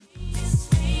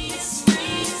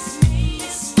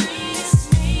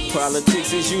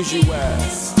Politics as usual.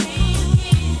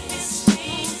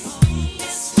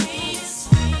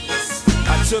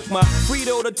 I took my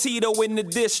Frito to Tito in the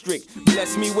district.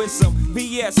 Bless me with some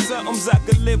BS, somethings I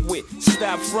could live with.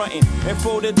 Stop fronting, and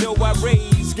for the dough I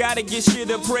raise, gotta get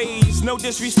shit of praise. No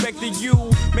disrespect to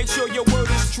you, make sure your word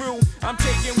is true. I'm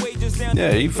taking wages down.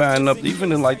 Yeah, he finding up, he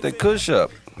finna like that Kush up.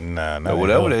 Nah, or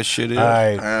whatever that shit is. All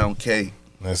right. Pound cake.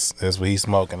 That's what he's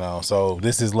smoking on. So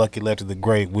this is Lucky Lefty the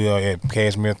Great. We are at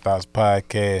Cashmere Thoughts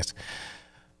Podcast.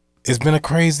 It's been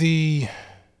crazy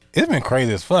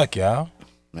as fuck, y'all.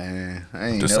 Man, I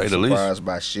ain't To never say the least. surprised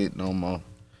by shit no more.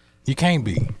 You can't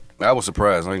be. I was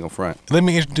surprised, I ain't gonna front. Let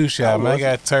me introduce y'all, man. I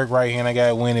got Turk right here and I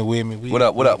got Winnie with me. What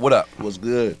up? What's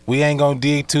good? We ain't gonna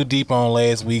dig too deep on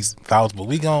last week's thoughts, but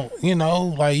we gon', you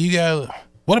got,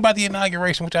 what about the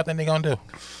inauguration? What y'all think they gonna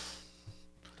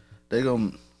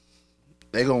do?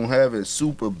 They gonna have it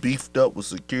super beefed up with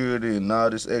security and all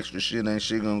this extra shit. Ain't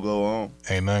shit gonna go on.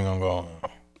 Ain't nothing gonna go on.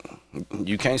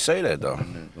 You can't say that though.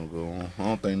 Ain't gonna go on. I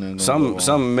don't think nothing gonna go on.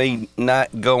 Some may not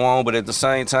go on, but at the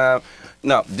same time,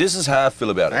 no, this is how I feel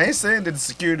about I it. ain't saying that the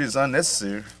security is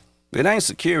unnecessary. It ain't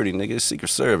security, nigga, it's Secret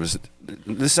Service.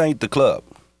 This ain't the club.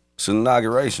 It's an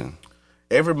inauguration.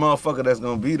 Every motherfucker that's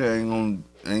gonna be there ain't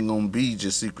gonna be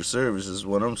just Secret Service. Is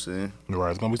what I'm saying. Right,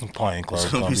 it's gonna be some plain clothes,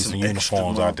 It's it's gonna be some extra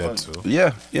uniforms out there motherfuckers. too.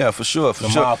 Yeah, for sure. The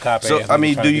mall cop So ass I niggas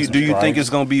mean, trying do to you get do some you think stripes. it's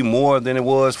gonna be more than it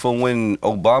was for when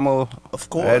Obama Of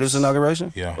course. had his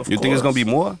inauguration? Yeah. Of You think it's gonna be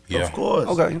more? Yeah. Of course.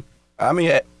 Okay. I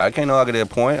mean, I can't argue that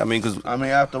point. I mean, because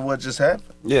After what just happened.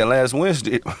 yeah, last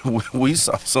Wednesday we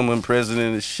saw some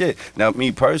unprecedented and shit. Now,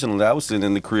 me personally, I was sitting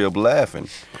in the crib laughing.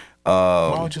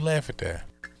 Why would you laugh at that?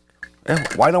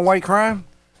 White on white crime?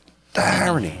 The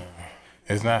irony.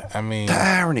 It's not, I mean, The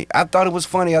irony. I thought it was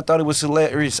funny. I thought it was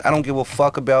hilarious. I don't give a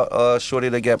fuck about Shorty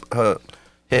that got her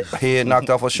head knocked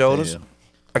off her shoulders. Damn.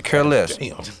 I care less.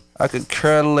 damn. I could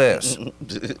care less.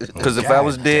 Because if I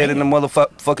was dead in the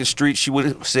motherfucking street, she would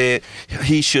have said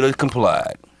he should have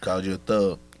complied. Called you a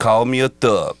thug. Called me a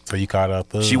thug. So you caught out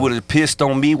the. She would have pissed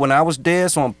on me when I was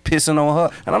dead, so I'm pissing on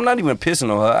her. And I'm not even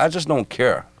pissing on her. I just don't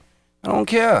care. I don't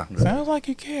care. Sounds like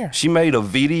you care. She made a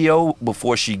video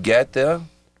before she got there.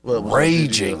 What was that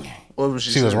Raging. video? What was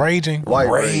she She was saying? raging. White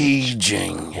rage.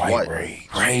 Raging. White rage.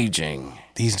 Raging.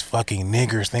 These fucking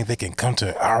niggers think they can come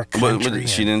to our But, country.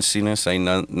 she didn't say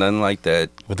nothing like that.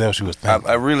 But that's what she was thinking.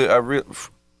 I really, if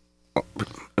I'm being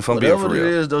for Whatever it real,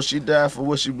 is, though, she died for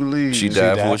what she believes. She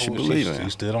died for what she She believed in.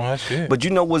 stood on her shit. But you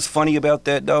know what's funny about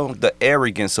that though? The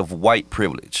arrogance of white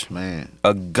privilege. Man.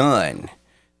 A gun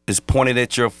is pointed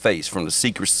at your face from the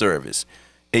Secret Service,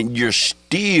 and you're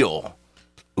still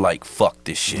like, fuck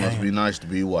this shit. Must be nice to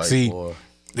be white, See, boy.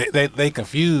 they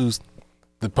confused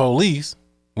the police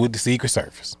with the Secret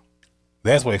Service.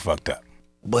 That's where they fucked up.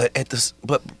 But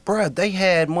bruh, they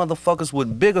had motherfuckers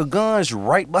with bigger guns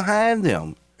right behind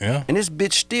them. Yeah. And this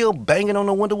bitch still banging on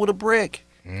the window with a brick.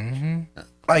 Mm-hmm.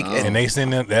 Like, And they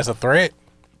send them, that's a threat.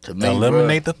 To me,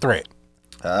 Eliminate the threat.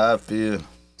 bruh, I feel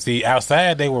See,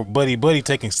 outside they were buddy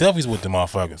taking selfies with the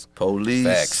motherfuckers. police.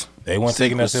 Facts. They weren't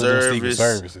taking us Secret to Secret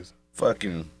Service. Services.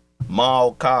 Fucking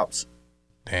mall cops.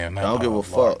 Damn, I don't give a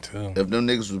fuck. If them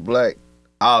niggas was black,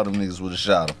 all them niggas would have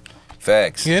shot them.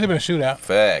 facts. Yeah, it'd been a shootout.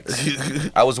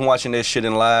 Facts. I was watching that shit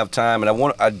in live time,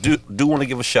 and I do want to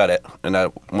give a shout out, and I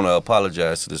want to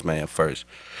apologize to this man first,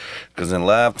 because in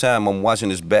live time I'm watching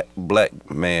this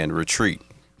black man retreat,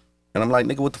 and I'm like,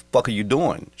 nigga, what the fuck are you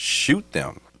doing? Shoot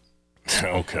them.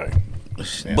 Okay.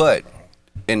 But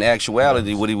in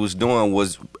actuality, what he was doing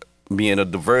was being a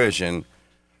diversion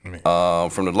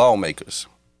from the lawmakers.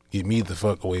 Get me the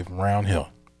fuck away from around here.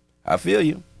 I feel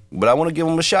you, but I want to give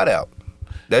him a shout out.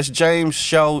 That's James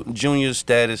Shaw Jr.'s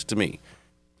status to me.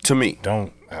 To me.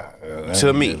 Don't.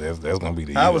 To me. That's gonna be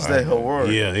the. How was that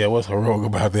heroic? Yeah. What's heroic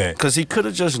about that? Because he could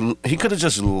have just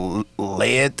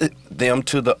led them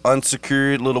to the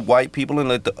unsecured little white people and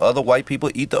let the other white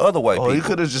people eat the other white Oh, he people.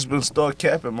 could have just been start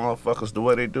capping motherfuckers the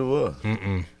way they do us.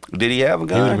 Did he have a He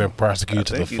would have gun? been prosecuted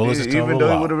to the Think he fullest did. extent Even of the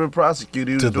though he law. would have been prosecuted,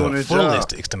 he was To doing the his fullest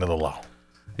job. extent of the law.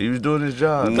 He was doing his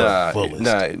job. Nah, fullest.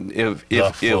 nah.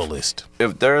 The fullest.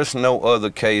 If there's no other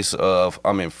case of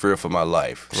I'm in fear for my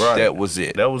life, Right. that was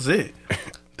it. That was it.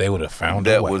 They would have found a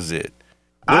That way. was it.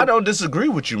 I don't disagree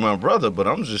with you, my brother, but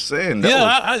I'm just saying.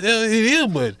 Yeah, it is,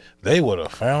 but they would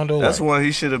have found a way. That's why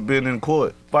he should have been in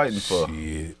court fighting for.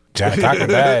 Shit. Johnny Cocker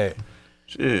died.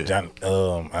 Shit. I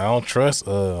don't trust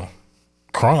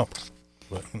Crump,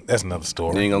 but that's another You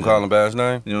story. ain't gonna call him by his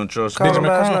name? You don't trust Call him Benjamin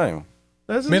by his Crump. name.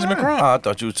 That's his Benjamin name. Crump. Oh, I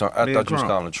thought you was Crump.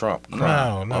 calling Trump.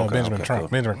 No, Okay, Benjamin okay, Trump. cool.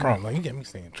 Benjamin Crump. Like, you get me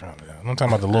saying Trump now. I'm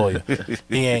talking about the lawyer.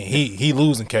 he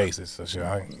losing cases. So shit,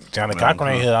 Johnny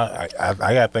Cochran ain't here.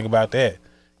 I gotta think about that.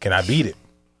 Can I beat it?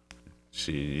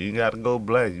 Shit, you ain't got to go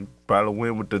black. You probably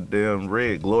went with the damn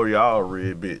red, Gloria all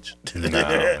red bitch.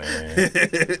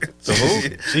 Nah, man. So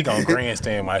she gonna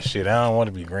grandstand my shit. I don't want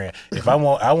to be grand. If I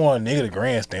want a nigga to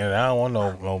grandstand. I don't want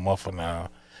no motherfucker now.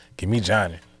 Give me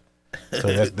Johnny.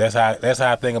 So that's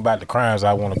how I think about the crimes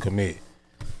I want to commit.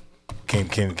 Can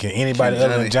anybody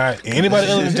other than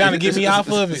Johnny get me off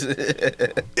of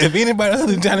it? If anybody other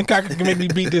than Johnny Cochran can make me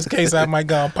beat this case, I might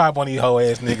go and pop on these hoe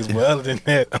ass niggas. But other than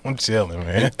that, I'm chilling,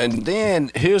 man. And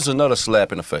then here's another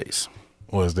slap in the face.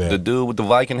 What's that? The dude with the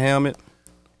Viking helmet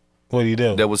What do you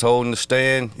do? that was holding the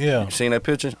stand. Yeah. You seen that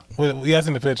picture? Yeah, I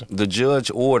seen the picture. The judge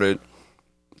ordered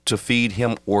to feed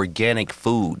him organic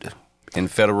food in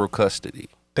federal custody.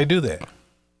 They do that.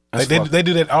 That's They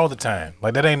do that all the time.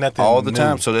 Like that ain't nothing all the new.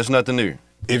 time, so there's nothing new.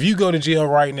 If you go to jail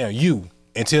right now,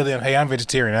 and tell them, hey, I'm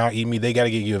vegetarian, I don't eat meat, they got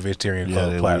to get you a vegetarian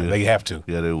platter. They have to.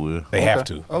 Yeah, they will. They have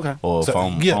to. Okay. Or if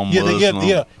I'm They have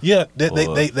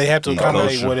to accommodate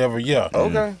kosher. whatever. Yeah.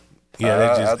 Okay. Yeah, I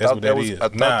that's thought what that that was- is. I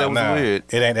thought that was weird.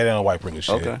 That ain't no white privilege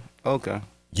shit. Okay. Okay.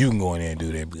 You can go in there and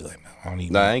do that. And be like, no, I don't eat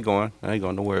Nah, meat. I ain't going.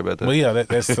 Don't worry about that. But yeah,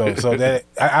 that's so that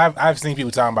I've seen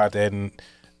people talking about that, and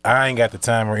I ain't got the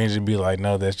time or energy to be like,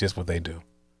 no, that's just what they do.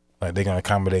 Like they're gonna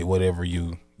accommodate whatever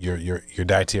your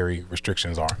dietary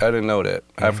restrictions are. I didn't know that.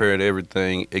 I've heard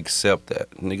everything except that.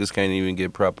 Niggas can't even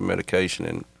get proper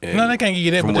medication and No, they can't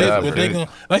get that, from but what I've they heard. gonna,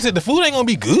 like I said, the food ain't gonna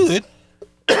be good.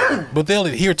 But they'll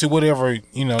adhere to whatever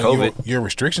your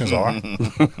restrictions are.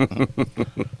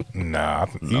 Nah,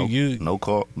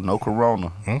 No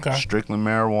corona. Okay. Strictly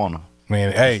marijuana.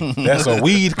 Man, hey, that's a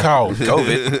weed cough.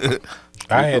 COVID.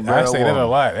 I say that a marijuana.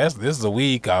 lot. This is a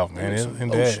weed cough, man.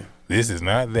 This is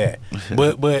not that.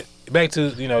 But back to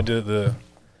the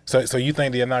so you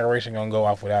think the inauguration gonna go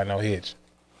off without no hitch?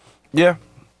 Yeah,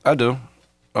 I do.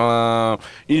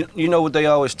 You know what they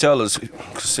always tell us,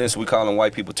 since we calling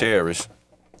white people terrorists.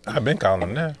 I've been calling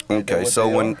them that. Okay, so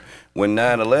when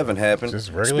 9/11 happened, Just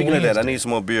regular speaking of that, I Wednesday. need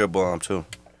some more beer bomb too.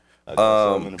 I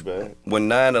got some in the bag. When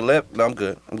 9/11, no, I'm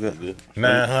good.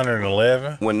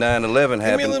 911. When 9/11 me a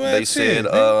happened, little they bit said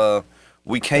too,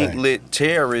 we can't Right. let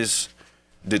terrorists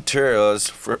deter us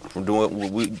from doing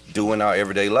what we do in our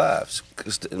everyday lives,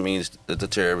 because it means that the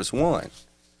terrorists won.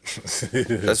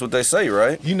 That's what they say,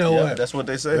 right? You know Yeah, what? that's what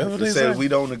they say. That's what They they said say. we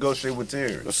don't negotiate with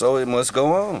terrorists. So it must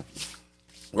go on.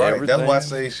 Right. Everything. That's why I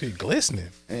say She glistening.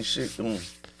 ain't shit.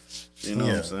 You know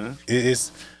what I'm saying?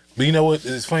 It's but you know what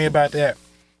is funny about that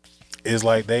is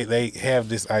like they have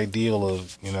this ideal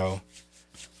of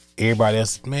everybody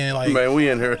else, man, like Man, we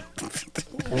in here.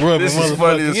 rubbing this is motherfuckers.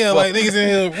 funny as Yeah, fuck. like niggas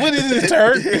in here. What is this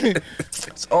Turk?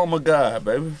 Oh my God,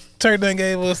 baby. Turk done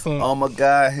gave us some. Oh my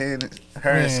God, her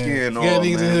and skin on. Yeah,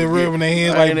 niggas in man. here rubbing their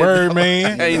hands Ain't like it-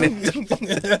 Birdman. Ain't it?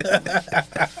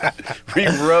 We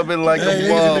rubbing like a Niggas in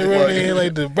here rubbing their hands motherfucker.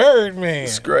 like the Birdman.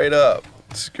 Straight up.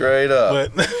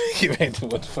 But get back to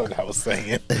what the fuck I was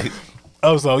saying.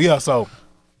 So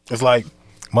it's like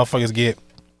motherfuckers get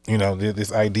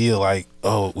this idea like,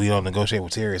 oh, we don't negotiate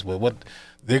with terrorists, but what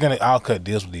they're gonna all cut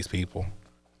deals with these people.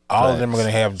 All of them are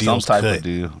gonna have deals Some type cut. of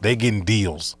deal. They getting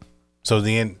deals. So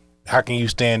then, how can you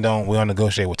stand on we don't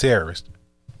negotiate with terrorists?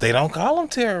 They don't call them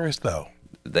terrorists though.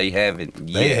 They haven't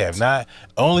yet. They have not.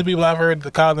 Only people I've heard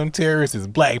to call them terrorists is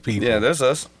black people. Yeah, that's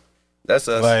us. That's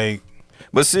us. Like,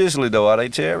 But seriously though, are they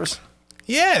terrorists?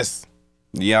 yes.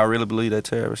 Y'all really believe they're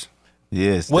terrorists?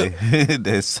 Yes, What-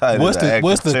 they cited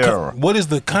terror. What is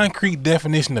the concrete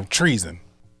definition of treason?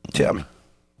 Tell me.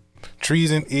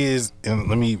 Treason is, and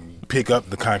let me pick up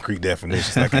the concrete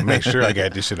definition so I can make sure I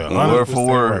got this shit 100% Word for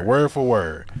word. right. Word for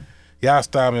word. Y'all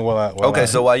stop me while I. Okay,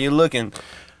 so while you're looking,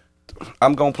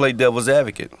 I'm gonna play devil's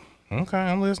advocate. Okay,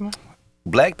 I'm listening.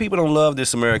 Black people don't love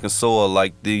this American soil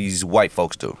like these white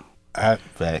folks do.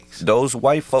 Facts. Those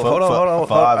white folks. For- Hold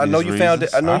for on. I know obvious you found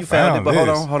it. I reasons. know I you found it, found but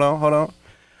this. hold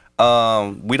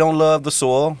on. We don't love the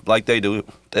soil like they do.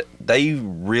 They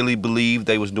really believe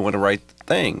they was doing the right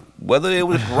thing, whether it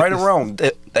was right or wrong.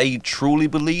 They truly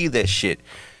believe that shit.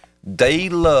 They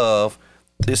love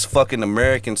this fucking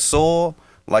American soil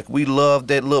like we love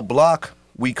that little block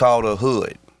we call the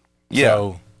hood.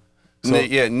 Yeah. So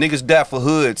Yeah, niggas die for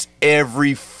hoods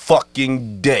every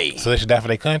fucking day. they should die for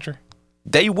their country.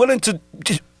 They willing to.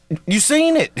 You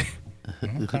seen it?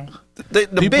 Okay. The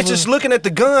People bitch is who- looking at the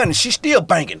gun and she's still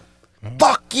banging.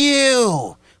 Fuck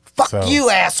you. Fuck So- you,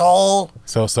 asshole.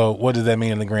 So what does that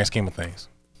mean in the grand scheme of things?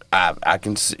 I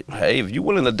can see. Hey, if you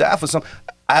willing to die for something,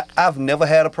 I've never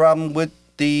had a problem with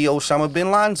the Osama bin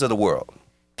Ladens of the world.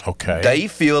 Okay. They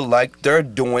feel like they're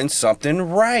doing something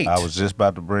right. I was just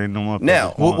about to bring them up.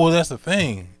 Now- Well, that's the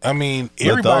thing. I mean,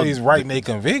 everybody's writing their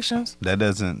convictions. that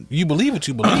doesn't You believe what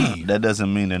you believe. that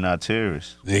doesn't mean they're not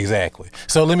terrorists. Exactly.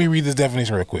 So let me read this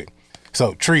definition real quick.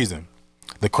 So treason,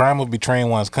 the crime of betraying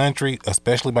one's country,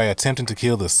 especially by attempting to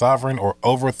kill the sovereign or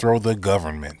overthrow the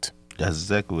government. That's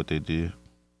exactly what they did.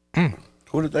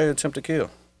 Who did they attempt to kill?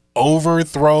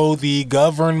 Overthrow the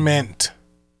government.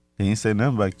 He ain't say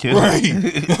nothing about killing.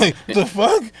 Right. The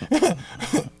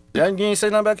fuck? You ain't say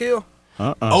nothing about kill?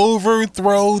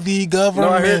 Overthrow the No,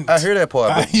 government. I hear that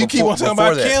part. but You keep on talking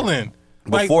about that. killing.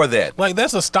 Before that. Like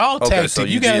that's a stall Okay, tactic. so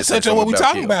you gotta did say touch on what we something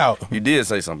talking kill. about. You did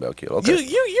say something about kill. Okay.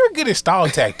 You're good at stall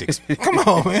tactics. Come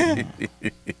on, man.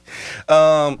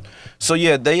 So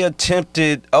yeah, they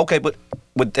attempted. Okay, but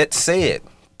with that said,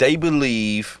 they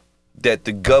believe that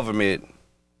the government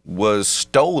was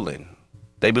stolen.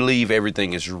 They believe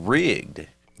everything is rigged.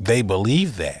 They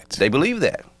believe that. They believe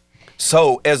that.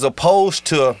 So as opposed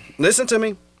to listen to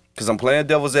me, because I'm playing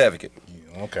devil's advocate.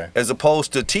 Okay. As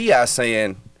opposed to T.I.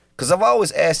 saying, because I've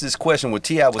always asked this question where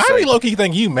T.I. would I say, be low key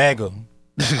thinking you MAGA.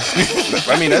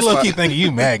 I mean that's low key fine. thinking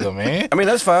you MAGA, man. I mean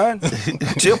that's fine.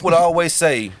 Tip would always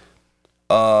say,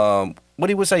 what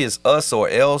he would say is us or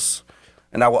else,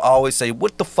 and I would always say,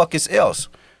 what the fuck is else?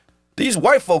 These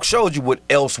white folks showed you what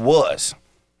else was.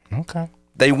 Okay.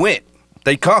 They went,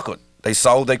 they conquered, they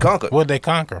sold, they conquered. What'd they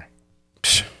conquer?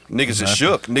 Niggas is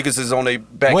shook. Niggas is on their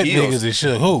back What heels. niggas is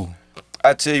shit? Who?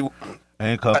 I tell you,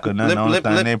 Ain't conquered nothing. The only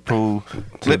thing they proved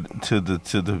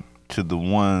to the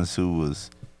ones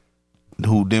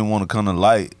who didn't want to come to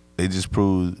light, they just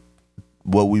proved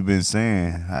what we've been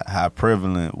saying, how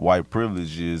prevalent white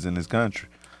privilege is in this country.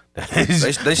 they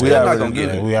still not gonna get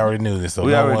it. We already knew this. So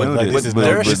We no already one- knew like, this, this is but no-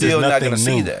 they're this is still not nothing gonna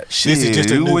see new. that. This is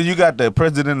just a new. When you got the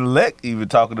president-elect even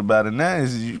talking about it now,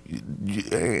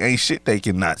 ain't shit they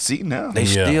cannot see now. They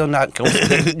Yeah. still not gonna.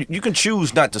 You can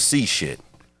choose not to see shit.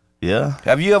 Yeah.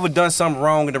 Have you ever done something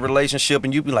wrong in a relationship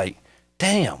and you be like,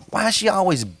 damn, why is she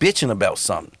always bitching about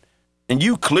something? And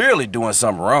you clearly doing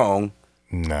something wrong.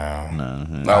 No.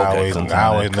 Okay, I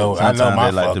always know. I know sometimes my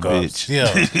they like fuck to ups.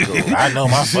 Yeah, I know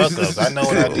my fuck ups. I know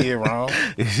what I did wrong.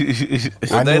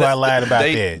 I knew I lied about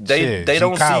that. Shit, They she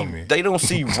don't called see me. they don't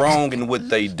see wrong in what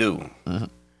they do.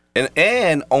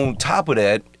 And on top of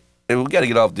that, and we got to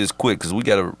get off this quick because we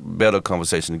got a better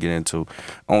conversation to get into.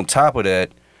 On top of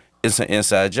that, it's an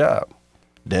inside job.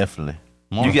 Definitely.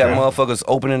 You got motherfuckers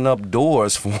opening up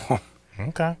doors for them.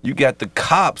 Okay. You got the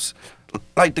cops.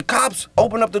 Like the cops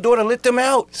open up the door to let them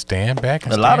out. Stand back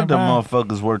and A lot of stand them by.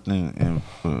 motherfuckers worked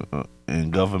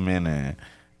in government and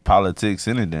politics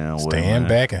any damn way. Stand man.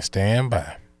 back and stand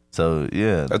by. So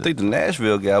yeah, I think the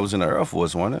Nashville guy was in the Air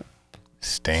Force, wasn't it?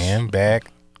 Stand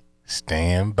back,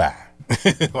 stand by.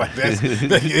 Like that's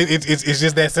it's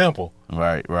just that simple.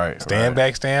 right. Stand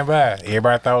back, stand by.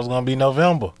 Everybody thought it was gonna be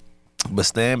November. But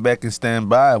stand back and stand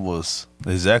by was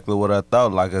exactly what I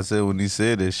thought. Like I said when he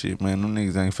said that shit, man, them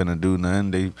niggas ain't finna do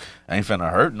nothing. They ain't finna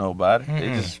hurt nobody. They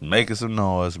just making some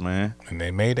noise, man. And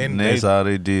they made that And that's all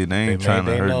they did. They ain't trying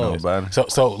to hurt nobody.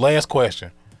 So last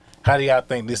question. How do y'all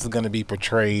think this is gonna be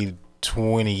portrayed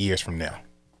 20 years from now?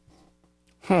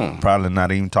 Probably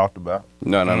not even talked about.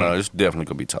 No. It's definitely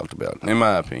gonna be talked about. In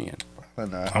my opinion,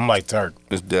 I'm like Turk.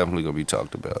 it's definitely gonna be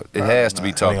talked about. It has to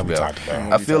be talked gonna be about. talked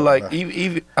about. I feel like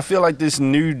even I feel like these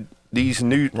new. Ronald I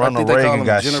think they call Reagan them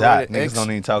got shot. generated Niggas X.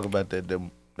 don't even talk about that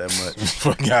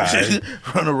much. God.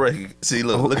 Ronald Reagan. See,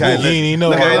 look Who- how he ain't even know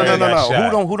No, Ronald Reagan got no.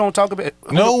 shot. Who don't talk about?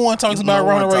 No one talks about No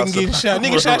one Ronald Reagan talks getting about shot.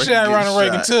 Nigga Ronald shot Reagan Ronald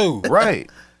Reagan getting too. Right.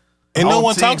 And no On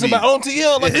one talks TV. about on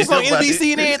TL. Like this on Nobody-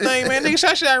 NBC and everything, man.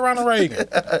 Nigga shot Ronald Reagan.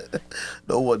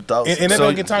 No one talks. And that So-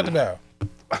 don't get talked about.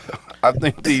 I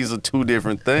think these are two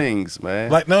different things,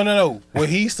 man. Like no. What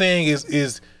he's saying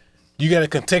is you got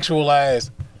to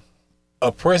contextualize.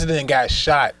 A president got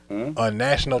shot on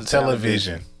national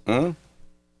television, and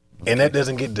that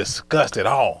doesn't get discussed at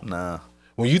all. Nah.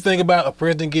 When you think about a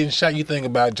president getting shot, you think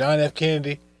about John F.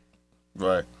 Kennedy,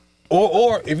 Right.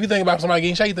 or if you think about somebody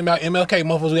getting shot, you think about MLK,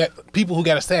 motherfuckers who got people who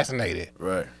got assassinated.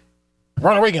 Right.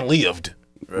 Ronald Reagan lived.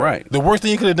 right. The worst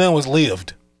thing he could have done was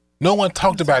lived. No one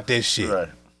talked about that shit. Right.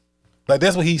 Like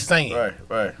that's what he's saying.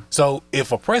 Right. So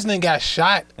if a president got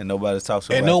shot And nobody talks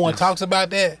about and no one this. talks about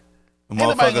that,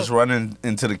 Motherfuckers running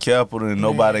into the Capitol and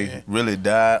nobody really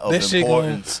died of that shit gonna,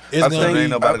 importance. it's I gonna think- be Ain't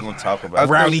nobody gonna talk about it.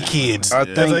 rowdy kids. I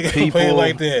That's think like, people- play it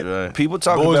like that. Right. People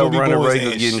talk Boys will about be Ronald boys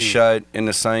Reagan and getting shit. shot in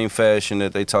the same fashion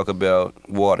that they talk about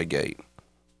Watergate,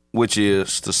 which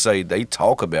is to say they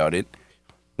talk about it.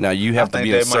 Now you have to think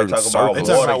be they in might certain talk about They circles.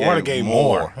 talk about Watergate Watergate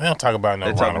more. They don't talk about no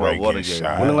They talk Ronald about Reagan getting Watergate.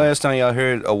 shot. When the last time y'all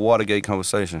heard a Watergate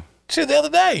conversation? Shit, the other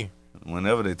day.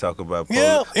 Whenever they talk about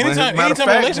Yeah, anytime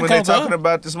election when comes they talking up.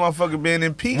 about this motherfucker being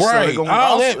impeached, Right. so they gonna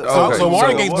All that. also- So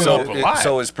Watergate's been up a lot.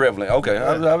 So it's prevalent. Okay,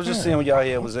 I was just seeing what y'all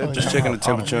here was at. Just checking the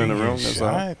temperature in the room. That's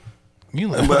all. You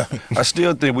But I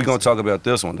still think we're gonna talk about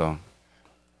this one though.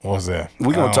 What's that?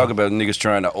 We're gonna talk about niggas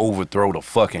trying to overthrow the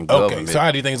fucking government. Okay, so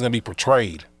how do you think it's gonna be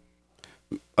portrayed?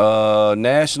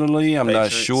 Nationally, I'm not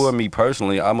Patriots. sure. Me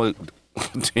personally, I'm gonna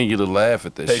continue to laugh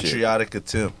at that shit. patriotic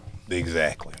attempt.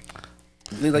 Exactly.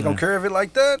 They gonna curve it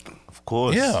like that? Of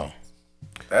course. Yeah.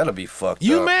 That'll be fucked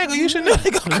You up. mad? You should not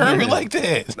gonna curve it like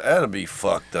that. That'll be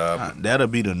fucked up. That'll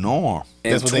be the norm.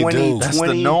 In That's what they do. That's the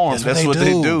 2020, norm. That's what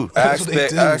they do. I That's what they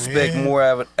expect, do, I expect man. more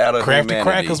out of Crafty humanity.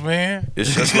 crackers, man.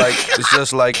 It's just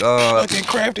like Fucking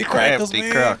crafty crackers,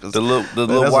 man. the little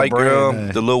that's a white brand girl, name.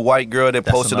 the little white girl that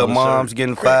posted her another mom's shirt.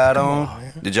 getting fired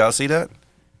on. Did y'all see that?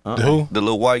 Who? The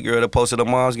little white girl that posted her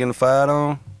mom's getting fired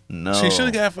on. No. She should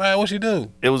have got fired. What she do?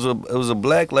 It was a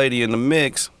black lady in the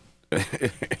mix.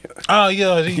 Oh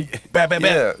yeah, she bap.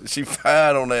 Yeah, she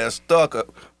fired on that stuck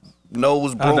up.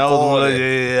 Nose I broke know. all that.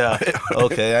 Yeah.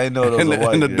 Okay, I know those And are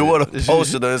white. the daughter girls.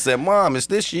 posted her and said, "Mom, is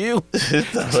this you?"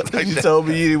 You told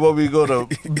me you didn't want me to go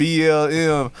to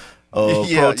BLM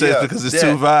protest yeah, because it's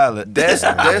that- too violent. That's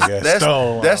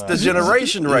Stone. the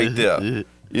generation right there. You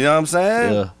know what I'm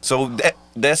saying? Yeah. So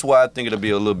that's why I think it'll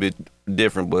be a little bit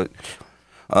different. But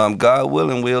God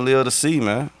willing, we'll live to see,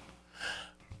 man.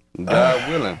 God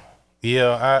willing.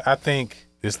 Yeah, I think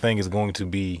this thing is going to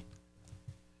be.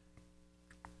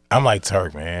 I'm like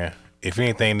Turk, man. If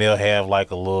anything, they'll have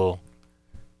like a little.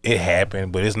 It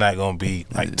happened, but it's not gonna be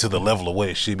like to the level of what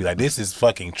it should be. Like this is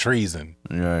fucking treason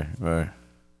Right.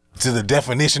 to the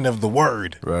definition of the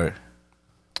word. Right.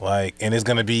 Like, and it's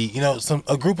gonna be,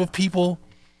 a group of people.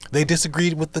 They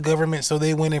disagreed with the government, so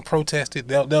they went and protested.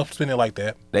 They'll spin it like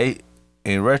that. They,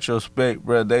 in retrospect,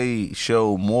 bro, they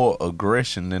showed more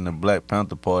aggression than the Black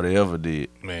Panther Party ever did.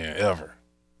 Man, ever.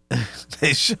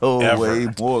 They showed Ever. way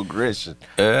more aggression.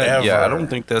 Yeah, I Ever. don't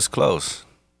think that's close.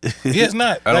 Yeah, it's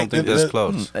not. I don't think that's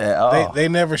close. At all. They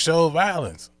never showed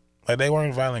violence. Like they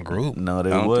weren't a violent group. No, they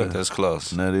I don't wasn't. think that's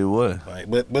close. No, they wasn't. Like,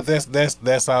 but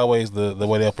that's always the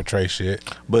way they'll portray shit.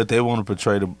 But they want to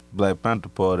portray the Black Panther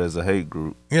Party as a hate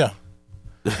group. Yeah.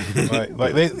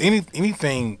 like they,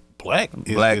 anything black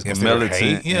is Black and considered militant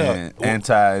hate. Yeah. and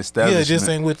anti-establishment. Yeah, just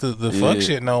ain't with the fuck Yeah.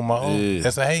 shit no more. Yeah.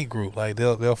 That's a hate group. Like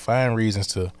they'll find reasons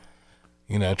to,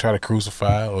 try to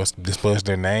crucify or disparage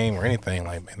their name or anything.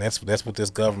 Like, man, that's what this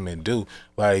government do.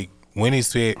 Like when he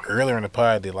said earlier in the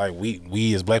pod that like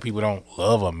we as black people don't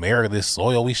love America, this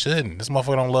soil, we shouldn't. This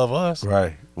motherfucker don't love us.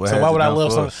 Right. What So has why it would I done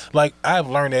love for something? us? Like I've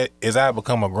learned that as I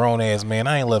become a grown ass man,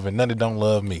 I ain't loving none that don't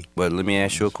love me. But let me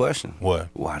ask you a question. What?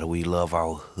 Why do we love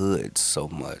our hood so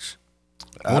much?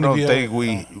 I When don't have you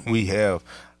think we have.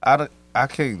 I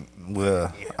can't.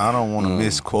 Well, I don't want to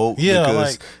misquote Yeah,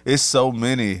 because like- it's so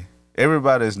many.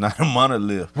 Everybody's not a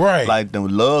monolith, Right. Like the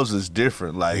loves is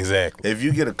different. Like Exactly. if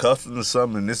you get accustomed to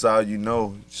something, and this all you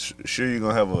know, sure you're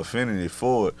gonna have an affinity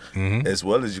for it, Mm-hmm. as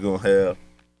well as you're gonna have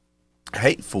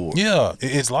hate for it. Yeah,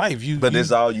 it's life. But you,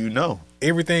 it's all you know.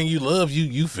 everything you love,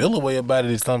 you feel a way about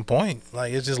it at some point.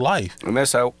 Like it's just life. And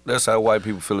that's how white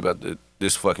people feel about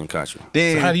this fucking country.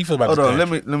 Then, So how do you feel about hold this on,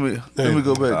 country? let me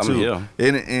go back I'm too. here.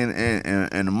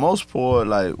 And the most part,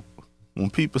 like when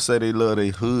people say they love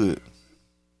their hood,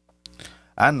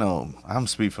 I know I'm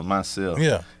speaking for myself.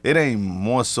 Yeah. It ain't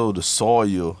more so the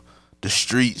soil, the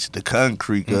streets, the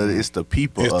concrete. It's the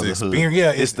people It's of the the hood. experience.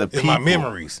 Yeah, it's the it's people. my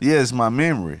memories. Yeah, it's my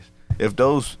memories. If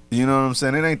those, you know what I'm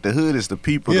saying? It ain't the hood. It's the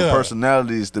people, the Yeah.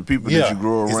 personalities, the people Yeah. that you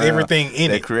grew It's around. everything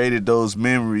in that it. created those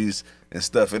memories and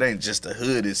stuff. It ain't just the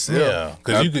hood itself. Yeah,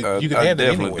 because you could I have that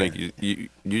definitely anywhere.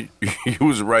 think you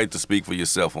was right to speak for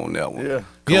yourself on that one. Yeah.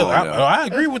 Come Yeah, on now. I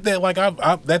agree with that. Like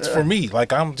that's for me.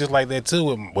 Like I'm just like that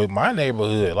too with my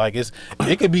neighborhood. Like it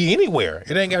could be anywhere.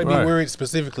 It ain't got to be Right. where it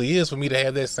specifically is for me to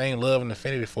have that same love and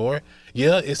affinity for it.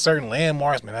 Yeah, it's certain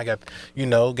landmarks, man. I got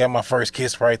got my first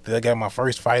kiss right there. Got my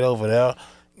first fight over there.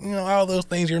 All those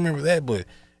things you remember that, but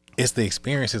it's the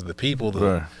experiences, the people,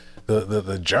 Right.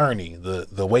 the journey,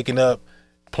 the waking up,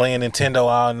 playing Nintendo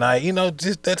all night.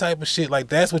 Just that type of shit. Like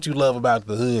that's what you love about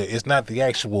the hood. It's not the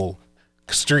actual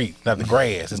street, not the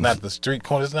grass. It's not the street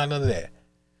corner. It's not none of that.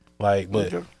 Like,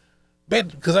 but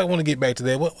because I want to get back to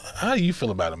that. How do you feel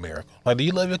about America? Like, do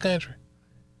you love your country?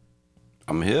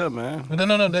 I'm here, man. No.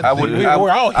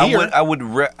 We're all here. I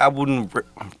wouldn't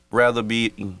rather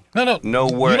be no.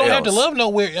 nowhere You don't have to else. love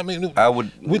nowhere. I mean, I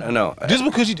would no. Just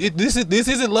because this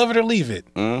isn't love it or leave it.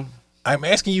 Mm? I'm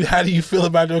asking you, how do you feel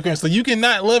about your country? So you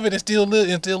cannot love it and still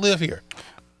live here.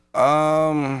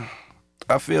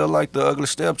 I feel like the ugly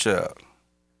stepchild.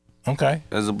 Okay.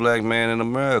 As a black man in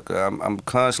America, I'm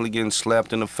constantly getting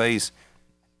slapped in the face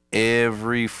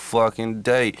every fucking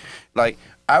day. Like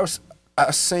I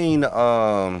seen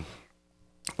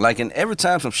like, and every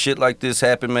time some shit like this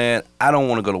happen, man, I don't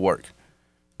want to go to work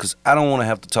because I don't want to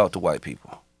have to talk to white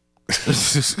people.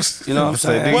 You know what I'm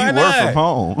saying? Why You work from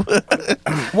home.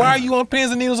 Why are you on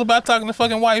pins and needles about talking to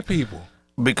fucking white people?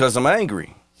 Because I'm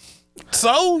angry.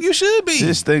 So you should be.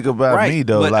 Just think about me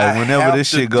though. But Like I whenever have this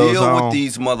to shit goes deal on, with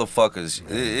these motherfuckers.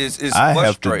 It's I frustrating.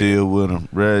 have to deal with them,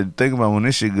 bro. Think about when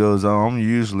this shit goes on. I'm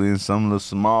usually in some little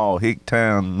small hick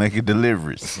town making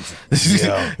deliveries.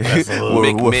 Yeah, that's a little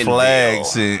with McMinnville.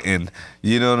 flags and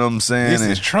you know what I'm saying. This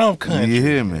and is Trump country. You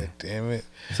hear me? Damn it.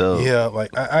 So Yeah,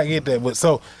 like I get that, but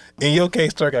so in your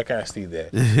case, Turk, I kind of see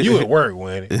that. You at work,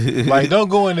 Winnie. Like, don't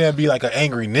go in there and be like an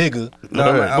angry nigga.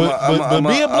 No, but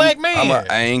be a black man. I'm an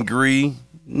angry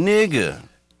nigga.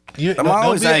 Don't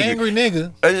always be an angry. angry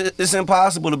nigga. It's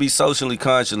impossible to be socially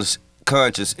conscious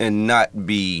and not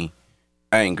be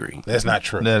angry. That's not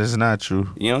true. that is not true.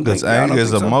 You don't Because think- I don't anger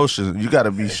is think so. emotion. You got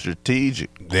to be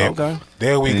strategic. Okay.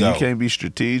 There we And go. you can't be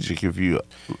strategic if you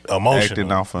Emotional.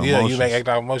 acting off of Yeah, emotions. you make act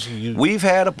off emotion. We've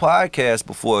had a podcast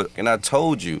before, and I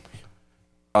told you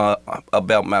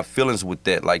about my feelings with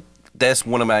that. Like, that's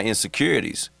one of my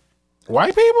insecurities.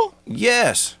 White people?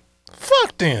 Yes.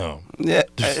 Fuck them. Yeah.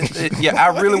 Yeah.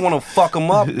 I really want to fuck them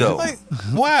up though. Like,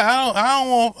 why?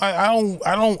 I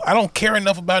don't care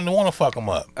enough about them to want to fuck them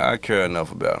up. I care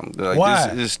enough about them. Like, Why?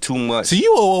 This is too much. See,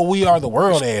 you a We Are the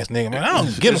World ass nigga, man. I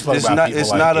don't give a fuck about people It's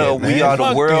like not that, a man. we are the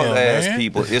Fuck world them, ass man.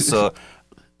 people. It's a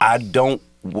I don't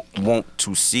want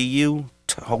to see you,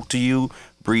 talk to you,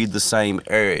 breathe the same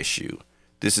air as you.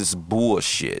 This is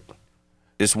bullshit.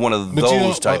 It's one of But you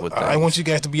those know, type of things. I want you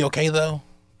guys to be okay though.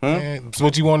 So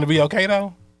what you want to be okay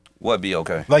though? What be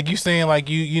okay? Like you saying, like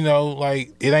you know,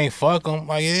 like it ain't fuck them.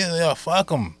 Like yeah, fuck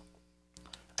them.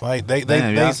 Like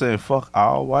Damn, y'all saying fuck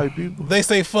all white people? they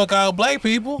say fuck all black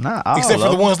people, Not all except for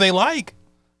of the them. ones they like.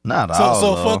 Not So all.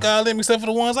 so of fuck them. all them except for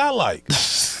the ones I like.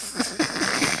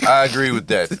 I agree with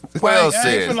that. Well Like, I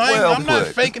said. ain't finna- Well I'm not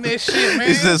put. faking that shit, man.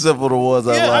 It's just for the ones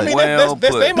I yeah, like. I mean Well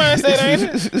that's their put. mindset,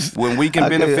 ain't it? When we can I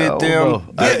can't- I benefit don't them, know.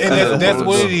 Yeah, and that's good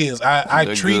what with it us. is. I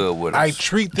They're treat good with I us.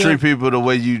 treat them Treat people the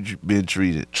way you been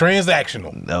treated.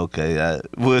 transactional. Okay,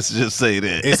 let's just say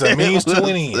that. It's a means to an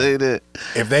Let's end. say that.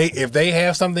 If they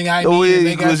have something I need, and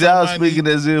they got Because y'all something I speaking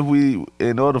need, as if we,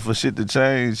 in order for shit to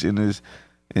change in this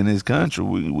country,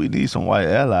 we need some white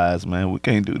allies, man. We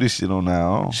can't do this shit on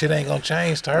our own. shit ain't gonna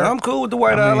change, Turk. I'm cool with the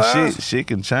white I mean, allies. shit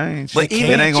can change. But it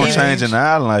even ain't gonna change. change in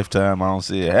our lifetime. I don't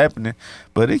see it happening,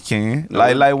 but it can.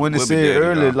 Like when it we'll be said there,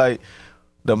 earlier, you know. like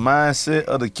the mindset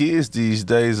of the kids these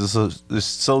days is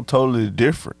so totally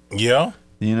different. Yeah.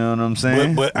 You know what I'm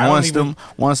saying? But I don't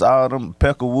once all them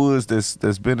Pecker Woods that's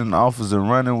been in office and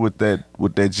running with that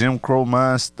Jim Crow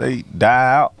mind state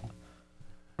die out.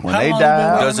 When How they long die you been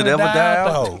out, Does it ever die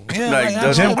out? though? Yeah, Like, like,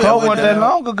 does how Jim long it Crow ever wasn't die that out?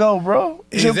 long ago, bro.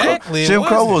 Exactly, it Jim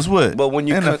Crow wasn't. was what? But when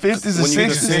you in the con- 50s and when you 60s,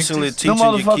 consistently them teaching your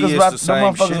motherfuckers kids about the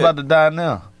same shit. about to die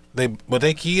now. But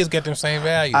they kids got them same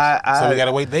values. I- so we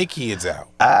gotta wait they kids out.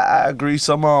 I agree.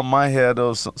 Some of them might have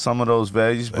some of those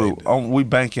values, but we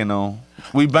banking on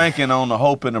the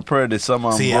hope and the prayer that some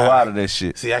of them See, grow I- out of that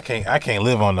shit. See, I can't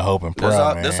live on the hope and prayer,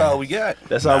 That's man. all we got.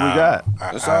 That's all we got.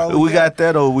 That's all We got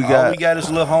that, or we All got we got is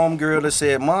a little homegirl that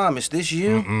said, "Mom, is this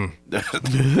you?"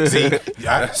 See,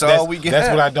 That's all we got. That's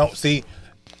what I don't see.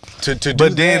 To do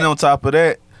But then that, on top of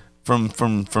that, from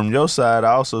your side,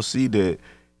 I also see that,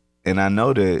 and I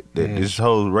know that this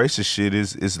whole racist shit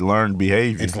is learned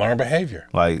behavior. it's learned behavior.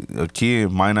 Like a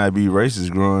kid might not be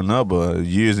racist growing up, but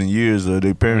years and years of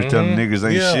their parents telling niggas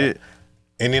ain't Yeah. shit.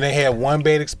 And then they had one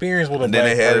bad experience with a And then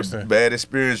black they had person. a bad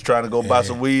experience trying to go buy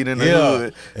some weed in the Yeah.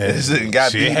 hood. And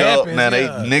got Shit beat happens, up. Now they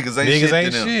yeah. niggas ain't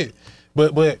shit to them. shit.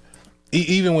 But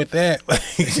even with that,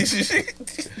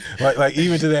 like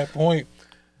even to that point,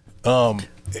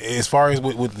 as far as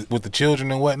with the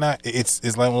children and whatnot, it's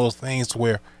like one of those things to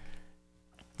where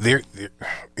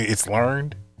it's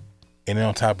learned, and then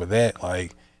on top of that,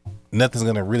 like nothing's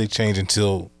gonna really change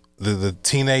until the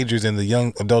teenagers and the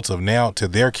young adults of now to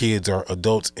their kids are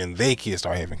adults and they kids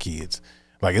start having kids.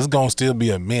 Like it's gonna still be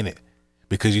a minute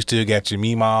because you still got your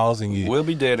meemaws and you. We'll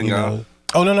be dead and you gone. know.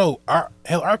 Oh no,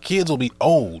 our kids will be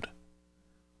old.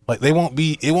 Like it won't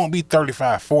be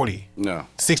 35, 40, No,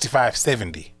 65,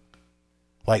 70.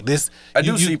 Like this. I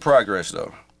do see progress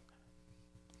though.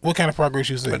 What kind of progress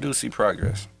you see? I do see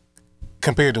progress.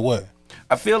 Compared to what?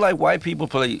 I feel like white people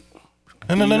play.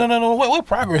 No. What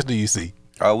progress do you see?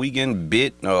 Are we getting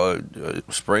bit or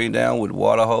sprayed down with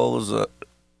water hose?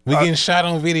 We getting shot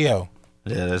on video.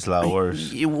 Yeah, that's a lot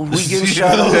worse. We getting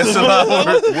shot on. That's a lot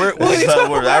worse. That's a lot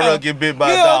worse. I'd rather get bit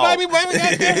by a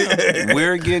dog.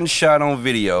 We're getting shot on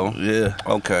video. Yeah.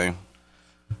 Okay.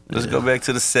 Let's go back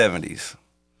to the 70s.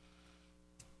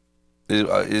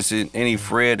 Is it any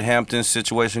Fred Hampton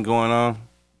situation going on?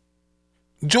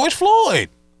 George Floyd.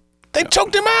 They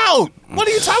choked him out. What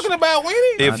are you talking about, Winnie?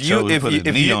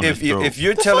 If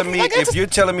you're telling me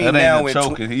That now ain't a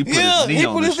choking. He put He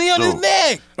put his knee on his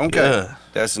neck. Okay. Yeah.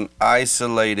 That's an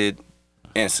isolated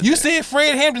incident. You said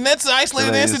Fred Hampton. That's an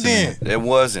isolated incident. It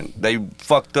wasn't. They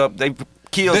fucked up. They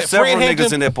killed That several Fred niggas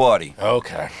Hampton- in their party.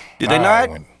 Okay. Did they not?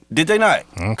 Did they not?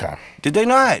 Okay. Did they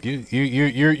not? You're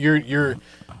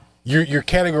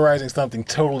categorizing something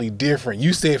totally different.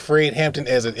 You said Fred Hampton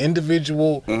as an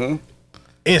individual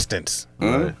instance.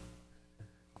 Mm-hmm.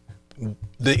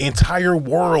 The entire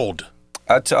world.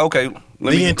 Okay.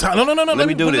 Let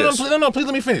me do this. No, please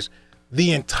let me finish.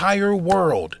 The entire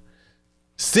world.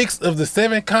 6 of the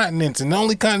 7 continents, and the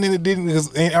only continent that didn't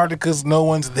is Antarctica, no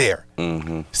one's there.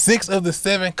 6 of the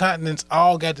 7 continents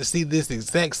all got to see this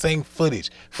exact same footage.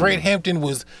 Fred Hampton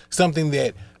was something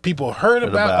that people heard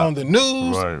about on the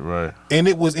news. Right. And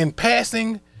it was in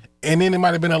passing, and then it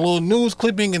might have been a little news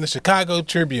clipping in the Chicago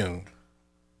Tribune.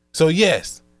 So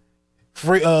yes,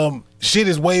 shit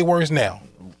is way worse now.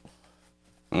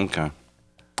 Okay.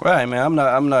 Right, man.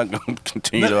 I'm not gonna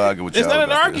continue to argue with you. It's not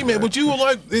an argument, but you were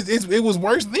like, it was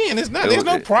worse then. It's not. There's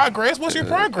no progress. What's your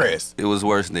progress? It was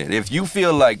worse then. If you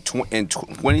feel like in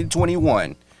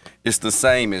 2021, it's the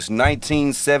same as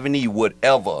 1970,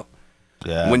 whatever,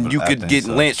 when you could get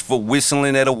lynched for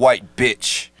whistling at a white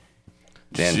bitch.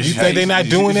 Then You think they're not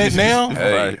doing that now?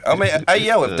 Hey, I mean, if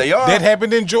they are, That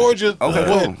happened in Georgia.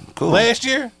 Okay, cool. Last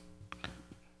year.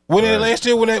 When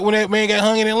that man got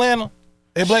hung in Atlanta,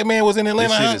 that black man was in Atlanta.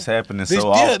 This shit is happening so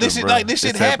often, this shit bro. this shit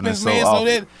It's happens, happening man. so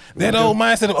So often. that old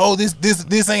mindset of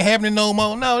this ain't happening no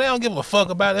more. No, they don't give a fuck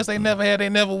about this. They never had. They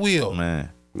never will. Man.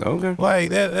 okay. Like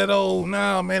that old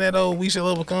that old we shall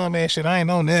overcome man shit. I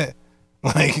ain't on that.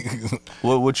 Like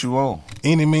What you want?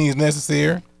 any means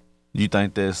necessary. You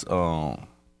think that's do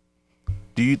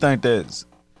you think that's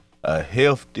a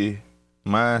healthy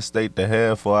mind state to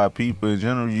have for our people in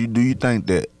general? Do you think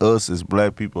that us as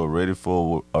black people are ready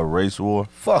for a race war?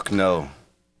 Fuck no.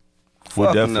 We're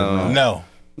Fuck definitely no. not. No.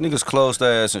 Niggas close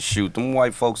their ass and shoot. Them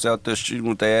white folks out there shooting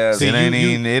with their ass. See, It ain't you-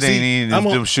 even see, I'm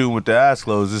them a- shooting with their eyes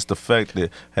closed. It's the fact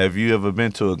that have you ever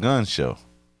been to a gun show?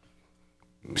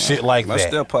 Shit like My that.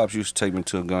 step pops used to take me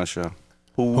to a gun show.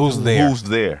 Who's there? Who's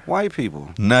there? White people.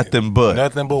 Nothing but.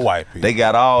 Nothing but white people. They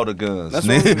got all the guns. That's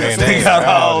what- They Man, they got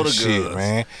all the shit, guns.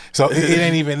 man. So it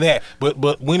ain't even that.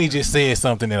 But when he just said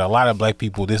something that a lot of black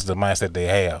people, this is the mindset they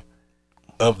have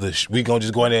of we gonna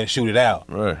just go in there and shoot it out.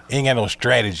 Right. Ain't got no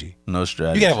strategy. No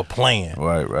strategy. You gotta have a plan.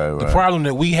 Right. The problem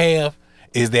that we have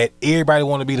is that everybody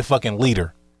want to be the fucking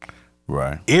leader.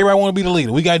 Right. Everybody want to be the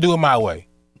leader. We gotta do it my way.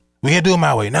 We gotta do it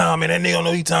my way. Nah, man, that nigga don't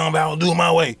know what he talking about. I'll do it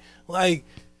my way. Like,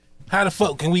 how the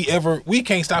fuck can we ever? We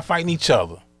can't stop fighting each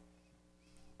other.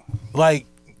 Like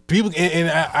people, and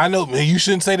I know man, you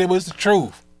shouldn't say that, but it's the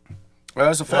truth.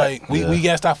 That's a fact. Like we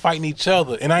gotta stop fighting each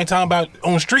other, and I ain't talking about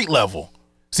on street level.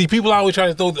 See, people always try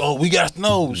to throw. We got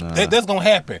no. That's gonna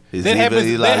happen. That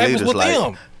happens with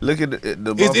them. Look at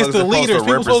the It's the leaders.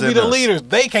 People supposed to be the us. leaders.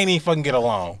 They can't even fucking get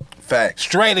along. Facts.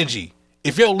 Strategy.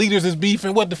 If your leaders is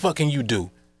beefing, what the fuck can you do?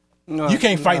 You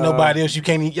can't fight nobody else. Y'all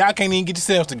can't even get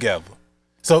yourselves together.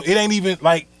 So it ain't even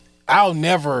like I'll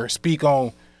never speak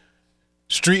on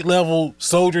street level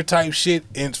soldier type shit.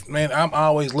 And man, I'm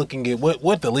always looking at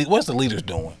what's the leaders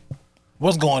doing?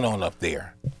 What's going on up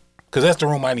there? Because that's the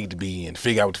room I need to be in to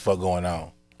figure out what the fuck going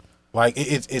on. Like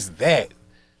it's that.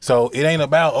 So it ain't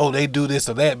about they do this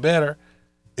or that better.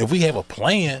 If we have a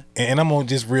plan, and I'm gonna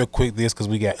just real quick this because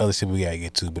we got other shit we gotta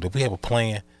get to. But if we have a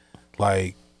plan,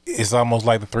 like it's almost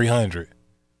like the 300.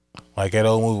 Like that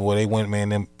old movie where they went,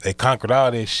 man, they conquered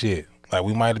all that shit. Like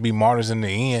we might be martyrs in the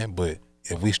end, but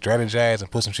if we strategize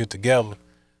and put some shit together,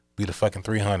 be the fucking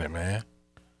 300, man.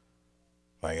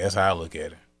 Like that's how I look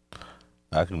at it.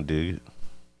 I can dig it.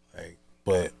 Like,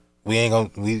 but we ain't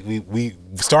gonna we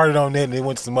started on that and then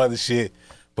went to some other shit.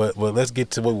 But let's get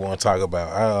to what we want to talk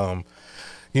about.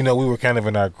 We were kind of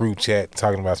in our group chat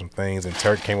talking about some things, and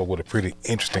Turk came up with a pretty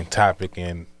interesting topic,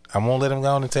 and I'm gonna let him go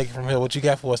on and take it from here. What you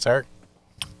got for us, Turk?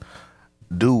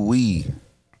 Do we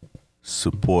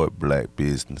support black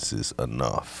businesses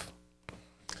enough?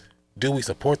 Do we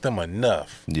support them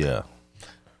enough? Yeah.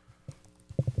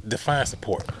 Define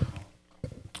support.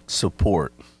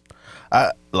 Support.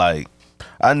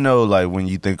 I know like when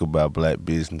you think about black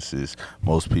businesses,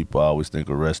 most people always think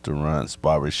of restaurants,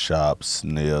 barbershops,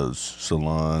 nails,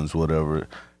 salons, whatever.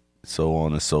 so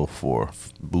on and so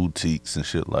forth, boutiques and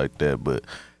shit like that. But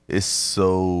it's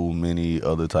so many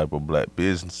other type of black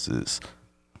businesses.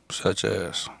 Such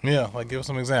as? Yeah, like give us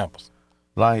some examples.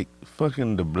 Like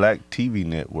fucking the black TV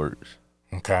networks.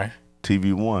 Okay.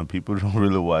 TV One, people don't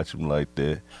really watch them like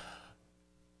that.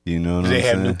 You know what Do I'm they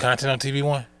have saying? new content on TV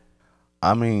One?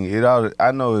 I mean,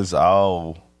 I know it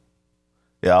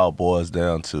all boils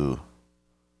down to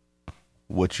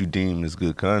what you deem as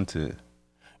good content.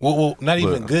 Well, not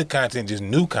even good content, just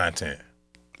new content.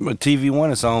 But TV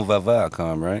One is owned by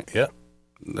Viacom, right? Yep.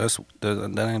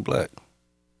 That ain't black.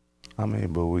 I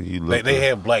mean, but when you look, They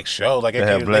have black shows, like they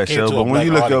have black shows. But when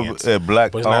you look up at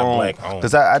black but it's not owned, black owned.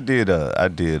 because I did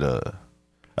a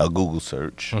Google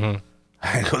search. Mm-hmm.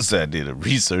 I ain't gonna say I did a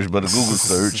research, but a Google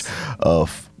search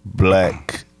of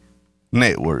black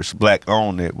networks, black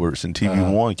owned networks, and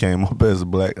TV One came up as a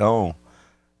black owned.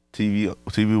 TV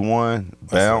One,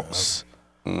 Bounce,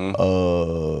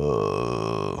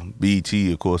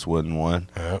 BT of course wasn't one.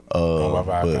 Yep.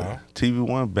 But TV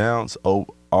One, Bounce,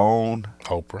 owned,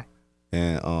 Oprah.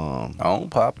 and On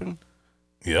popping.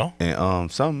 Yeah.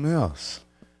 and something else.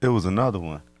 It was another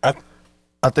one.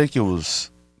 I think it was.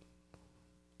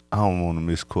 I don't want to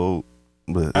misquote,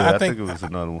 but I I think think it was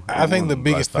another one. I think the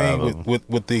biggest like thing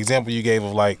with the example you gave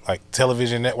of like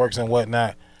television networks and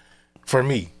whatnot, for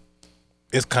me,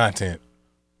 it's content.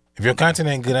 If your content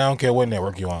ain't good, I don't care what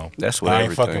network you on. That's what I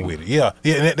ain't everything. fucking with it. Yeah.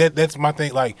 That's my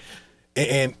thing. Like,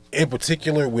 and in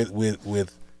particular with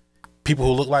people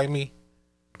who look like me,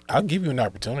 I'll give you an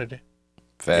opportunity.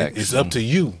 Facts. It's up to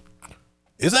you.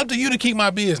 It's up to you to keep my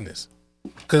business,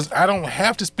 because I don't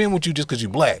have to spend with you just because you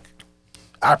black.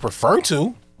 I prefer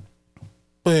to,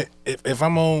 but if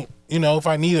I'm on, if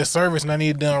I need a service and I need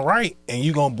it done right, and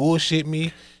you gonna bullshit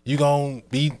me, you gonna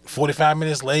be 45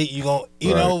 minutes late, you gonna,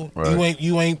 Right.